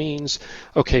what this means.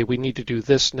 Okay, we need to do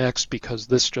this next because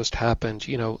this just happened,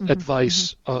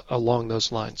 advice along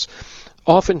those lines.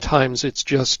 Oftentimes it's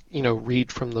just,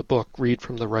 read from the book, read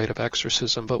from the rite of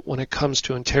exorcism. But when it comes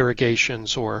to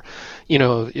interrogations, or,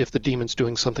 if the demon's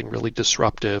doing something really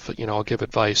disruptive, I'll give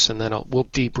advice, and then we'll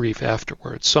debrief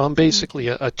afterwards. So I'm basically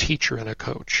a teacher and a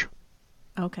coach.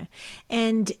 Okay.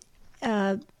 And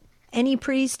every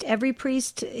priest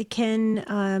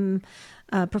can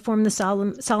perform the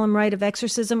solemn rite of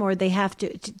exorcism, or they have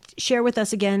to share with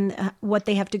us again what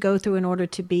they have to go through in order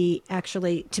to be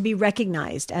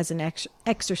recognized as an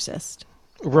exorcist.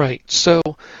 Right. So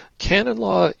canon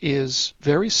law is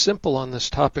very simple on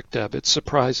this topic, Deb. It's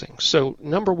surprising. So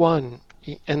number one,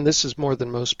 and this is more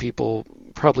than most people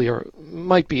probably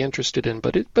might be interested in,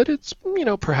 but it's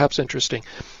perhaps interesting.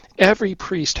 Every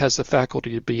priest has the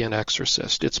faculty to be an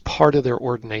exorcist. It's part of their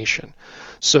ordination.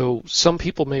 So some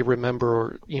people may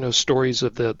remember, stories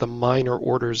of the minor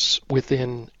orders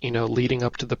within, leading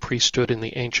up to the priesthood in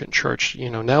the ancient church.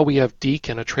 Now we have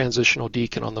deacon, a transitional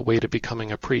deacon on the way to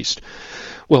becoming a priest.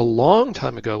 Well, a long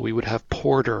time ago, we would have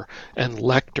porter and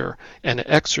lector, and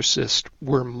exorcist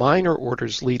were minor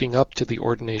orders leading up to the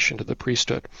ordination to the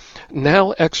priesthood.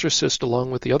 Now exorcist,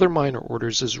 along with the other minor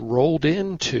orders, is rolled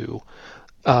into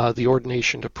the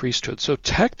ordination to priesthood. So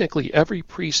technically every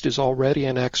priest is already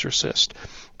an exorcist,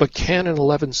 but Canon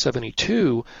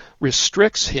 1172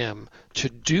 restricts him to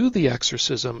do the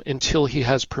exorcism until he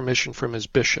has permission from his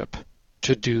bishop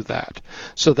to do that.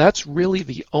 So that's really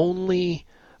the only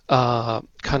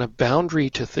kind of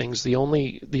boundary to things. The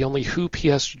only hoop he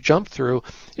has to jump through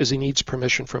is he needs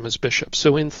permission from his bishop.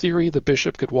 So in theory, the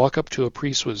bishop could walk up to a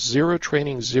priest with zero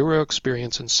training, zero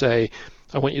experience, and say,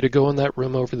 I want you to go in that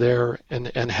room over there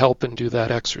and help and do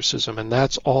that exorcism. And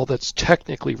that's all that's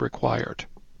technically required.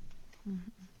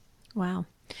 Wow.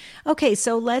 Okay,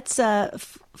 so let's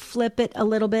flip it a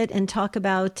little bit and talk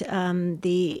about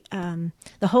the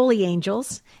holy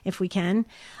angels, if we can.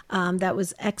 That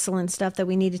was excellent stuff that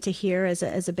we needed to hear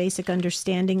as a basic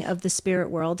understanding of the spirit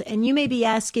world. And you may be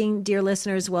asking, dear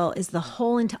listeners, well, is the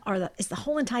whole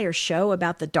entire show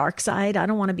about the dark side? I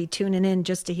don't want to be tuning in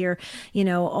just to hear,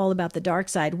 all about the dark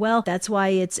side. Well, that's why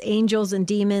it's angels and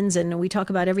demons, and we talk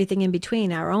about everything in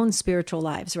between, our own spiritual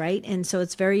lives, right? And so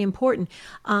it's very important.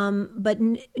 But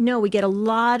no, we get a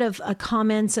lot of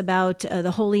comments about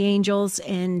the holy angels,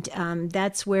 and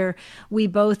that's where we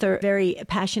both are very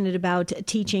passionate about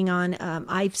teaching on.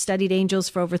 I've studied angels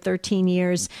for over 13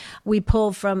 years. We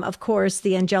pull from, of course,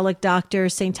 the angelic doctor,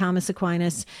 St. Thomas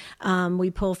Aquinas.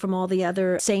 We pull from all the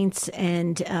other saints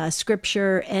and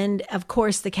scripture, and of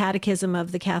course the Catechism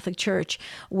of the Catholic Church,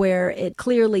 where it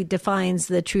clearly defines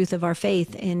the truth of our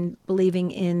faith in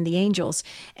believing in the angels.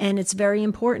 And it's very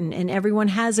important, and everyone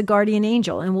has a guardian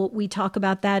angel, and we talk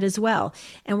about that as well.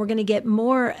 And we're going to get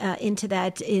more into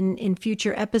that in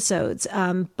future episodes.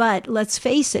 But let's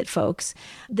face it, folks,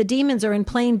 the demons are in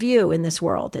plain view in this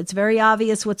world. It's very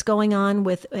obvious what's going on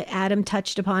with, Adam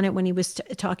touched upon it when he was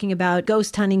talking about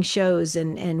ghost hunting shows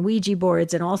and Ouija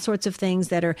boards and all sorts of things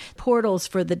that are portals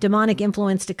for the demonic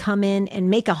influence to come in and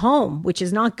make a home, which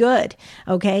is not good.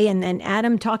 Okay. And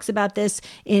Adam talks about this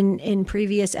in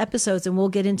previous episodes, and we'll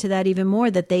get into that even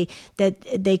more, that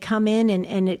they come in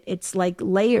and it's like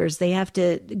layers. They have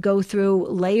to go through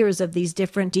layers of these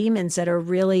different demons that are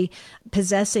really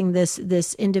possessing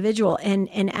this individual. And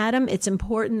Adam, it's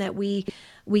important that we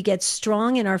get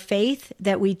strong in our faith,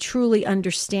 that we truly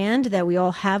understand that we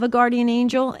all have a guardian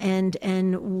angel,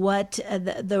 and what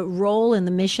the role and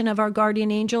the mission of our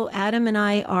guardian angel. Adam and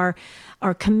I are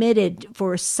are committed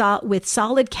with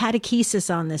solid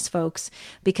catechesis on this, folks,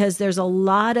 because there's a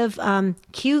lot of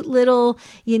cute little,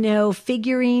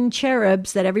 figurine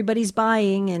cherubs that everybody's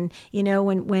buying. And,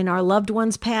 when our loved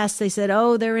ones pass, they said,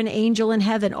 oh, they're an angel in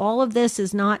heaven. All of this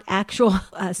is not actual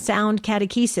sound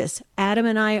catechesis. Adam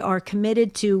and I are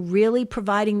committed to really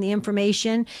providing the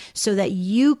information so that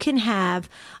you can have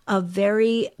a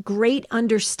very great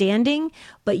understanding,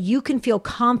 but you can feel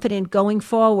confident going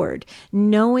forward,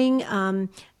 knowing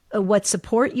what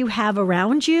support you have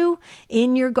around you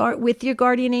in with your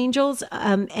guardian angels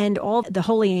and all the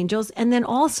holy angels, and then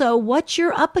also what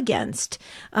you're up against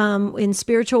in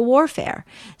spiritual warfare.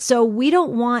 So we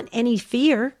don't want any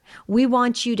fear. We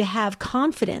want you to have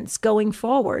confidence going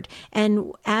forward.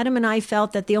 And Adam and I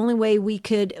felt that the only way we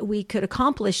could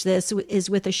accomplish this is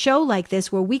with a show like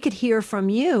this, where we could hear from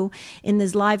you in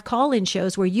these live call-in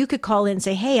shows, where you could call in and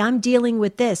say, hey, I'm dealing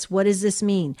with this. What does this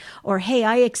mean? Or, hey,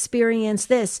 I experienced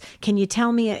this. Can you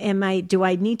tell me, do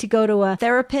I need to go to a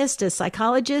therapist, a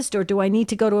psychologist, or do I need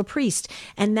to go to a priest?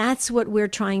 And that's what we're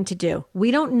trying to do.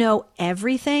 We don't know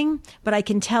everything, but I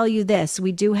can tell you this.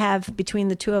 We do have, between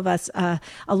the two of us, a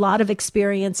lot of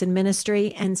experience in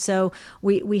ministry. And so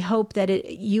we hope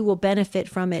that you will benefit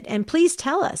from it. And please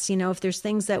tell us, if there's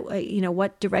things that,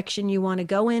 what direction you want to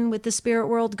go in with the spirit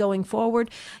world going forward.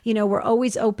 We're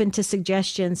always open to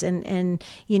suggestions and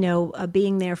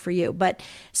being there for you. But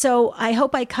so I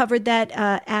hope I covered that,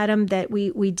 Adam, that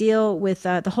we deal with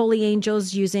the holy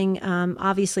angels using,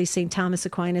 obviously, St. Thomas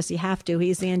Aquinas. You have to.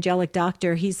 He's the angelic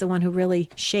doctor. He's the one who really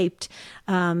shaped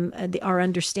our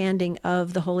understanding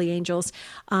of the holy angels.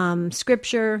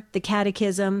 Scripture, the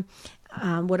catechism,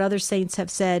 what other saints have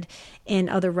said in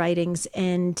other writings.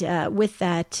 And with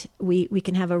that, we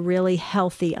can have a really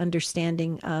healthy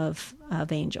understanding of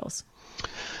angels.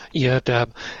 Yeah,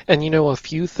 Deb. And a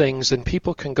few things, and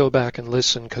people can go back and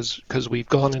listen because we've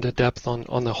gone into depth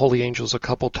on the holy angels a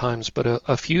couple times, but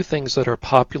a few things that are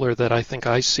popular that I think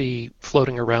I see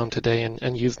floating around today,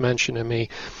 and you've mentioned to me,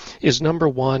 is number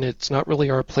one, it's not really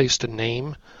our place to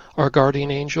name our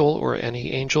guardian angel or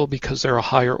any angel because they're a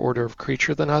higher order of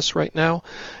creature than us right now,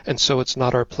 and so it's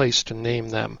not our place to name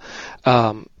them.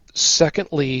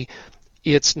 Secondly,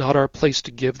 it's not our place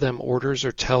to give them orders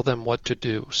or tell them what to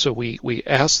do. So we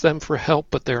ask them for help,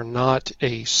 but they're not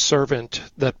a servant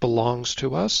that belongs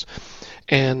to us.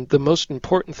 And the most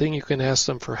important thing you can ask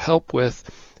them for help with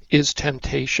is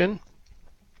temptation.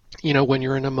 When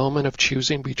you're in a moment of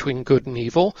choosing between good and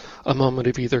evil, a moment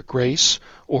of either grace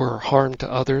or harm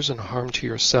to others and harm to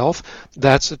yourself,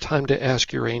 that's the time to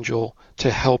ask your angel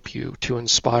to help you, to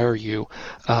inspire you,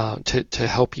 to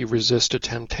help you resist a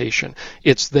temptation.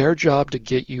 It's their job to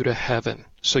get you to heaven.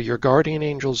 So your guardian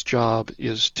angel's job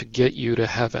is to get you to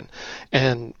heaven.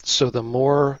 And so the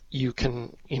more you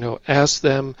can, ask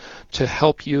them to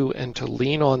help you and to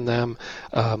lean on them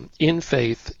in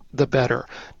faith, the better.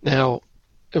 Now,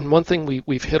 and one thing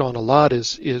we've hit on a lot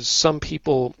is some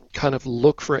people kind of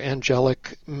look for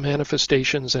angelic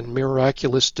manifestations and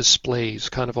miraculous displays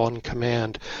kind of on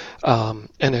command and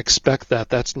expect that.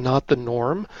 That's not the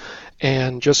norm.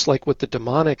 And just like with the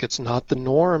demonic, it's not the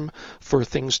norm for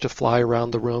things to fly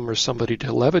around the room or somebody to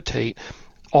levitate.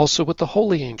 Also with the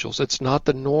holy angels, it's not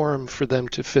the norm for them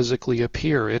to physically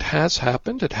appear. It has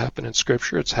happened. It happened in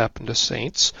Scripture. It's happened to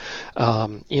saints.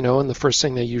 And the first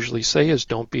thing they usually say is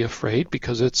don't be afraid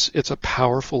because it's a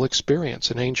powerful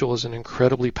experience. An angel is an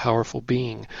incredibly powerful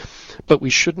being. But we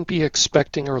shouldn't be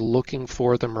expecting or looking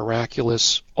for the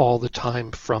miraculous all the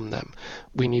time from them.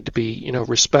 We need to be,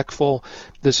 respectful.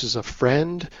 This is a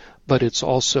friend, but it's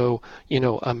also,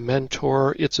 a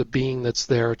mentor. It's a being that's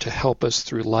there to help us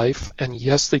through life. And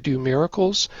yes, they do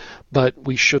miracles, but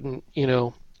we shouldn't,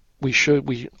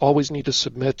 we always need to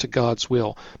submit to God's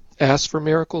will. Ask for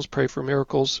miracles, pray for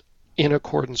miracles in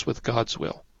accordance with God's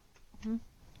will.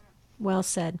 Well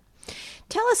said.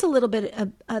 Tell us a little bit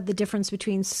of the difference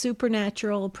between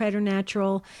supernatural,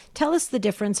 preternatural. Tell us the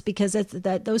difference because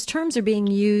those terms are being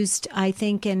used, I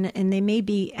think, and they may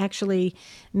be actually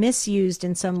misused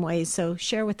in some ways. So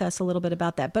share with us a little bit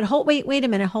about that. But wait a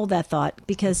minute, hold that thought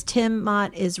because Tim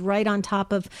Mott is right on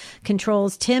top of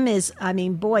controls. Tim is,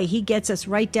 he gets us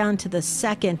right down to the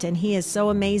second, and he is so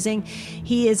amazing.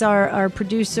 He is our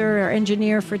producer, our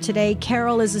engineer for today.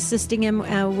 Carol is assisting him.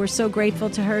 We're so grateful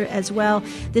to her as well.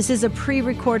 This is a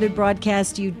pre-recorded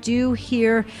broadcast. You do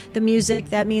hear the music.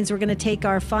 That means we're going to take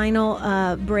our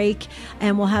final break,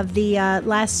 and we'll have the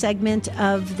last segment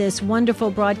of this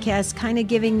wonderful broadcast, kind of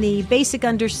giving the basic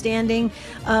understanding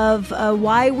of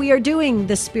why we are doing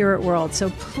the spirit world. So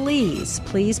please,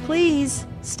 please, please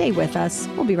stay with us.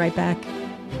 We'll be right back.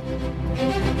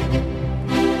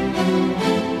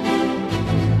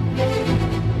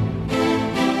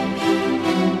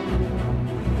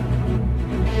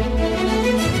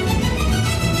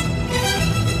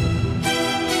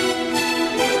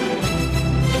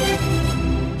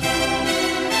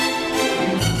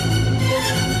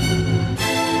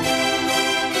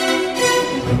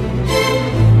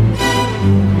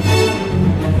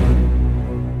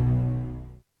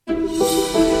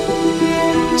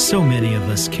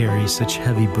 us carry such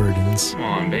heavy burdens. Come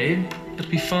on, babe. It'll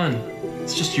be fun.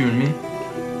 It's just you and me.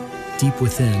 Deep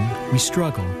within, we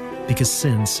struggle because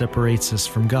sin separates us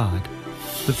from God.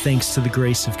 But thanks to the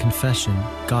grace of confession,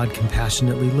 God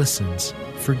compassionately listens,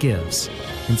 forgives,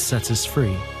 and sets us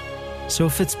free. So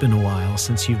if it's been a while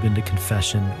since you've been to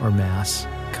confession or Mass,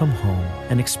 come home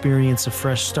and experience a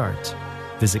fresh start.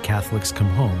 Visit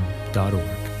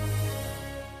CatholicsComeHome.org.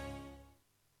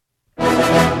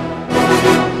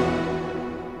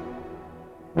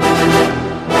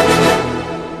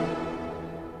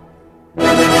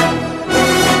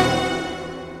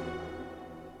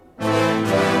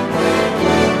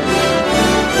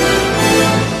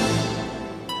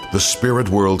 The Spirit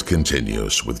World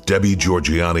continues with Debbie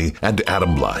Georgiani and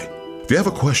Adam Bly. If you have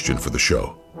a question for the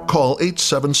show, call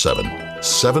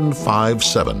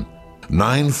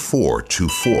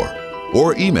 877-757-9424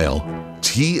 or email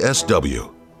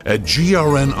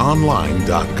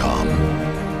tsw@grnonline.com.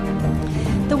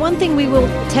 The one thing we will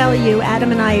tell you,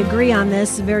 Adam and I agree on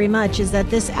this very much, is that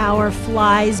this hour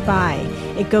flies by.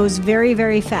 It goes very,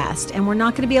 very fast, and we're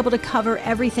not going to be able to cover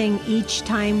everything each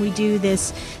time we do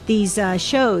these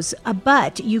shows.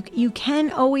 But you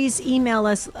can always email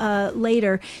us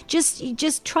later.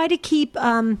 Just try to keep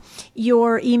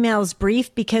your emails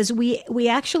brief, because we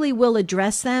actually will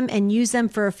address them and use them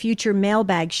for a future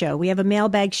mailbag show. We have a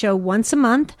mailbag show once a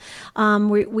month.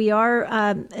 We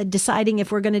are deciding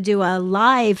if we're going to do a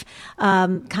live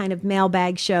kind of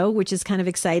mailbag show, which is kind of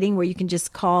exciting, where you can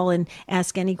just call and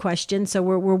ask any question.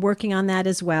 So we're working on that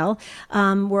as well.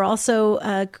 We're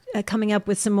also coming up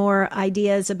with some more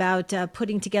ideas about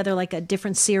putting together like a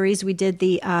different series. We did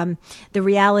the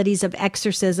realities of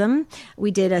exorcism.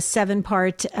 We did a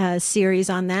 7-part series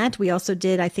on that. We also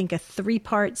did, I think, a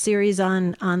 3-part series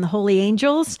on the holy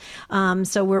angels.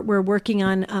 So we're working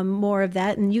on more of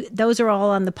that, and those are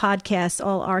all on the podcast,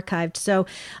 all archived. So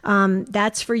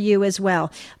that's for you as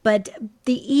well. But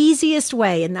the easiest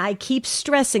way, and I keep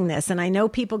stressing this, and I know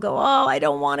people go, oh, I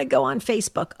don't want to go on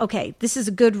Facebook. Okay, this is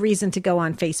a good reason to go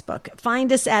on Facebook.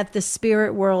 Find us at the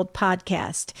Spirit World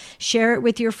Podcast. Share it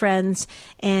with your friends,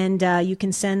 and you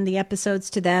can send the episodes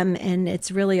to them, and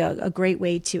it's really a great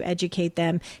way to educate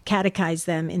them, catechize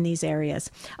them in these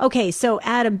areas. Okay, so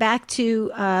Adam, back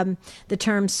to the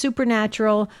term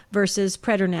supernatural versus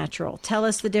preternatural. Tell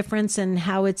us the difference and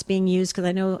how it's being used, because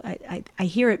I know I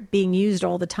hear it being used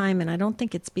all the time, and I don't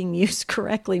think it's being used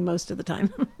correctly most of the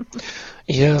time.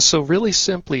 Yeah, so really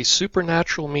simply,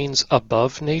 supernatural means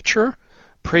above nature.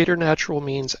 Preternatural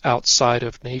means outside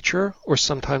of nature, or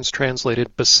sometimes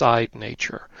translated beside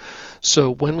nature.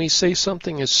 So when we say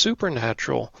something is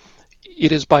supernatural,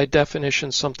 it is by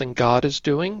definition something God is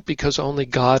doing, because only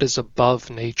God is above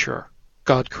nature.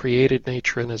 God created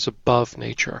nature and is above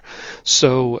nature.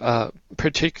 So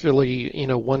particularly,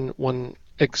 one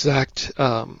exact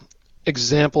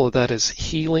example of that is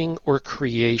healing or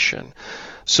creation.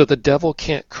 So the devil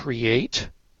can't create,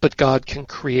 but God can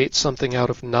create something out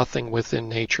of nothing within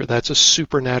nature. That's a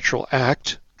supernatural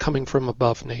act coming from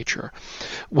above nature.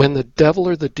 When the devil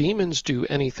or the demons do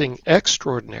anything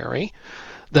extraordinary,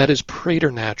 that is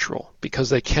preternatural,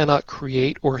 because they cannot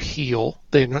create or heal.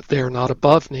 They are not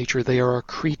above nature. They are a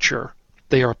creature.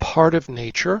 They are part of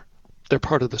nature. They're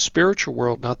part of the spiritual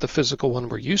world, not the physical one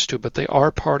we're used to, but they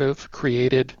are part of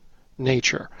created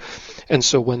nature. And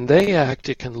so when they act,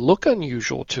 it can look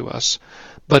unusual to us,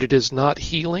 but it is not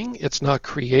healing, it's not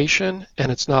creation,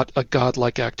 and it's not a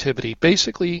godlike activity.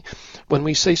 Basically, when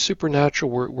we say supernatural,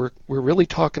 we're really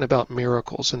talking about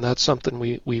miracles, and that's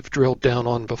something we've drilled down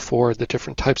on before, the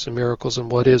different types of miracles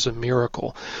and what is a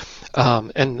miracle.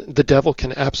 And the devil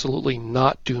can absolutely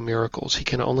not do miracles. He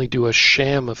can only do a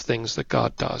sham of things that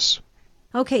God does.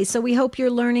 Okay, so we hope you're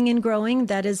learning and growing.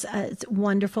 That is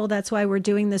wonderful. That's why we're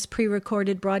doing this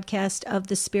pre-recorded broadcast of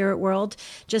the Spirit World,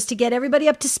 just to get everybody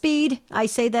up to speed. I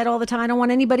say that all the time. I don't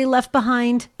want anybody left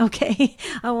behind, okay?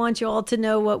 I want you all to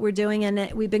know what we're doing,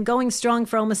 and we've been going strong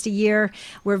for almost a year.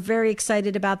 We're very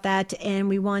excited about that, and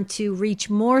we want to reach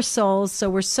more souls, so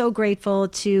we're so grateful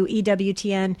to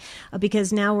EWTN,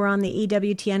 because now we're on the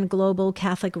EWTN Global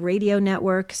Catholic Radio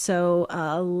Network, so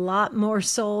a lot more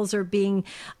souls are being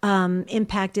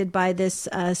impacted by this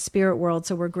Spirit World,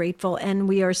 so we're grateful. And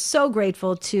we are so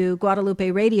grateful to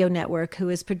Guadalupe Radio Network, who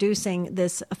is producing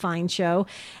this fine show.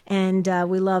 And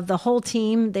we love the whole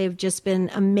team. They've just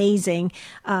been amazing,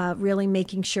 really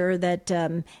making sure that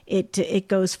it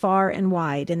goes far and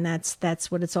wide, and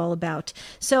that's what it's all about.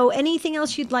 So anything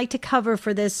else you'd like to cover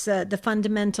for this, the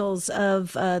fundamentals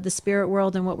of the Spirit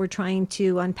World and what we're trying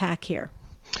to unpack here?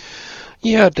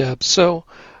 Yeah, Deb. So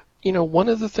one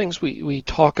of the things we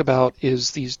talk about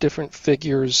is these different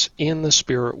figures in the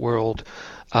spirit world,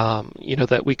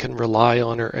 that we can rely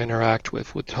on or interact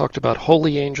with. We talked about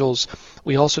holy angels.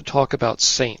 We also talk about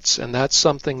saints, and that's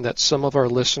something that some of our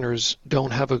listeners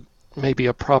don't have maybe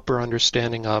a proper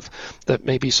understanding of, that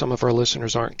maybe some of our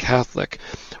listeners aren't Catholic.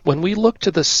 When we look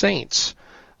to the saints,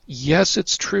 yes,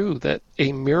 it's true that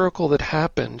a miracle that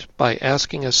happened by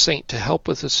asking a saint to help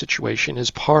with a situation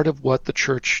is part of what the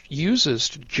church uses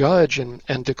to judge and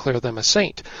declare them a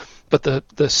saint. But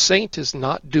the saint is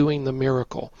not doing the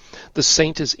miracle. The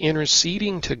saint is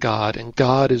interceding to God, and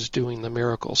God is doing the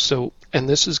miracle. So, and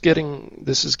this is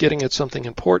getting at something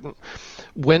important.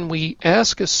 When we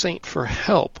ask a saint for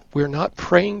help, we're not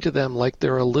praying to them like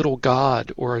they're a little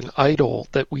god or an idol,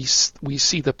 that we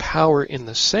see the power in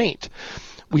the saint.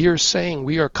 We are saying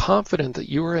we are confident that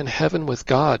you are in heaven with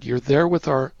God. You're there with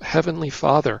our Heavenly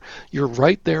Father. You're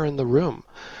right there in the room.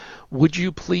 Would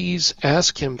you please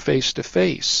ask him face to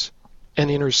face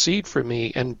and intercede for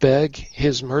me and beg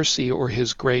his mercy or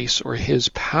his grace or his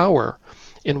power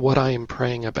in what I am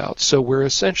praying about? So we're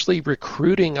essentially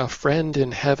recruiting a friend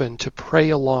in heaven to pray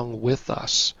along with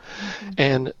us. Mm-hmm.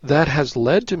 And that has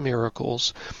led to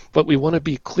miracles, but we want to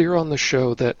be clear on the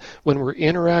show that when we're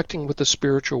interacting with the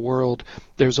spiritual world,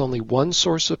 there's only one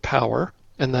source of power,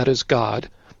 and that is God.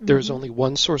 Mm-hmm. There's only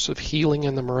one source of healing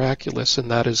and the miraculous,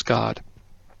 and that is God.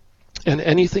 And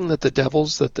anything that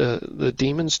the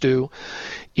demons do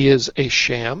is a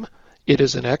sham. It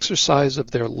is an exercise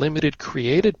of their limited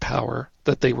created power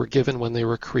that they were given when they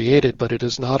were created, but it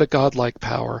is not a godlike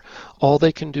power. All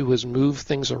they can do is move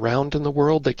things around in the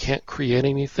world. They can't create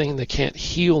anything. They can't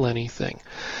heal anything.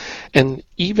 And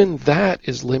even that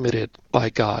is limited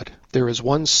by God. There is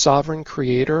one sovereign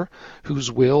creator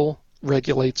whose will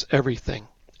regulates everything.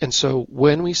 And so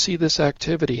when we see this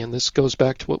activity, and this goes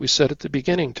back to what we said at the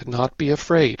beginning, to not be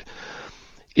afraid,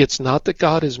 it's not that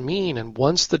God is mean and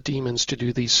wants the demons to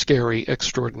do these scary,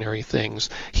 extraordinary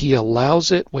things. He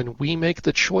allows it when we make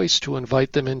the choice to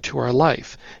invite them into our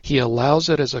life. He allows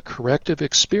it as a corrective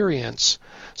experience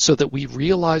so that we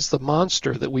realize the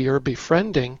monster that we are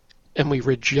befriending, and we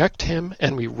reject him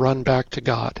and we run back to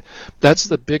God. That's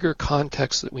the bigger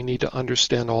context that we need to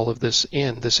understand all of this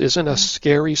in. This isn't a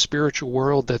scary spiritual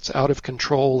world that's out of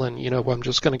control and, I'm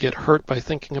just going to get hurt by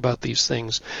thinking about these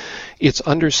things. It's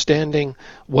understanding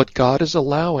what God is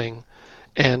allowing,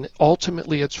 and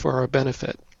ultimately it's for our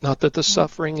benefit. Not that the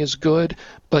suffering is good,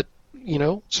 but,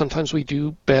 sometimes we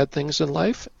do bad things in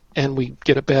life and we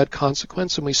get a bad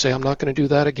consequence and we say, I'm not going to do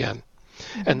that again.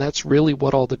 And that's really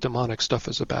what all the demonic stuff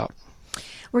is about.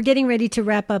 We're getting ready to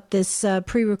wrap up this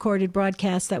pre-recorded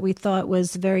broadcast that we thought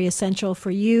was very essential for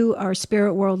you, our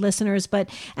Spirit World listeners. But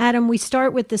Adam, we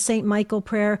start with the St. Michael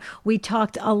prayer. We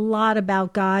talked a lot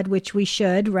about God, which we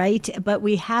should, right? But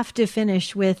we have to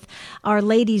finish with Our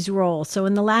Lady's role. So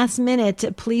in the last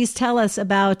minute, please tell us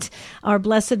about our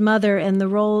Blessed Mother and the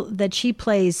role that she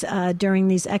plays during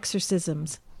these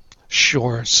exorcisms.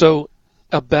 Sure. So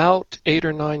about 8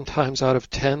 or 9 times out of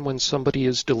 10, when somebody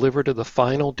is delivered of the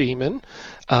final demon,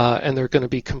 and they're going to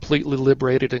be completely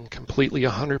liberated and completely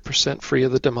 100% free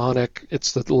of the demonic,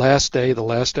 it's the last day, the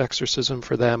last exorcism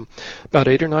for them. About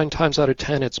 8 or 9 times out of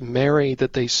 10, it's Mary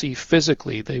that they see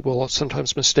physically. They will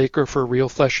sometimes mistake her for a real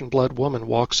flesh and blood woman.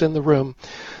 Walks in the room.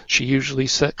 She usually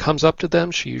comes up to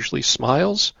them. She usually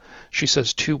smiles. She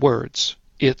says 2 words: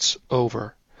 "It's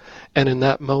over." And in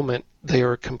that moment, they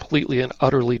are completely and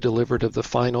utterly delivered of the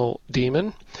final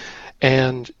demon.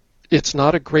 And it's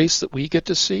not a grace that we get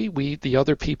to see. The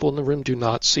other people in the room, do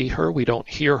not see her. We don't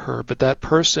hear her. But that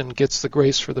person gets the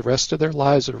grace for the rest of their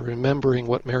lives of remembering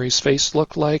what Mary's face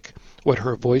looked like, what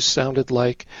her voice sounded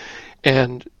like,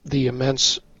 and the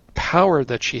immense power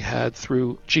that she had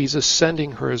through Jesus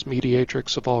sending her as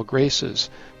mediatrix of all graces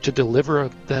to deliver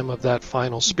them of that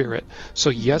final spirit.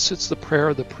 So yes, it's the prayer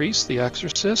of the priest, the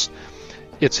exorcist.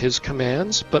 It's his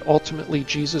commands, but ultimately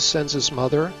Jesus sends his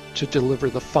mother to deliver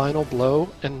the final blow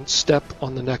and step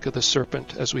on the neck of the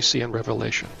serpent, as we see in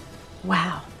Revelation.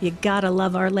 Wow, you gotta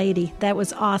love Our Lady. That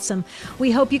was awesome.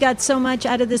 We hope you got so much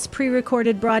out of this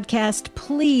pre-recorded broadcast.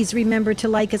 Please remember to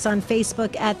like us on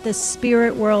Facebook at the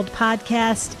Spirit World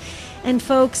Podcast. And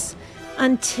folks,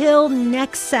 until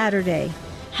next Saturday,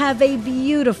 have a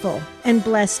beautiful and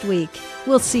blessed week.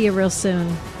 We'll see you real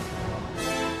soon.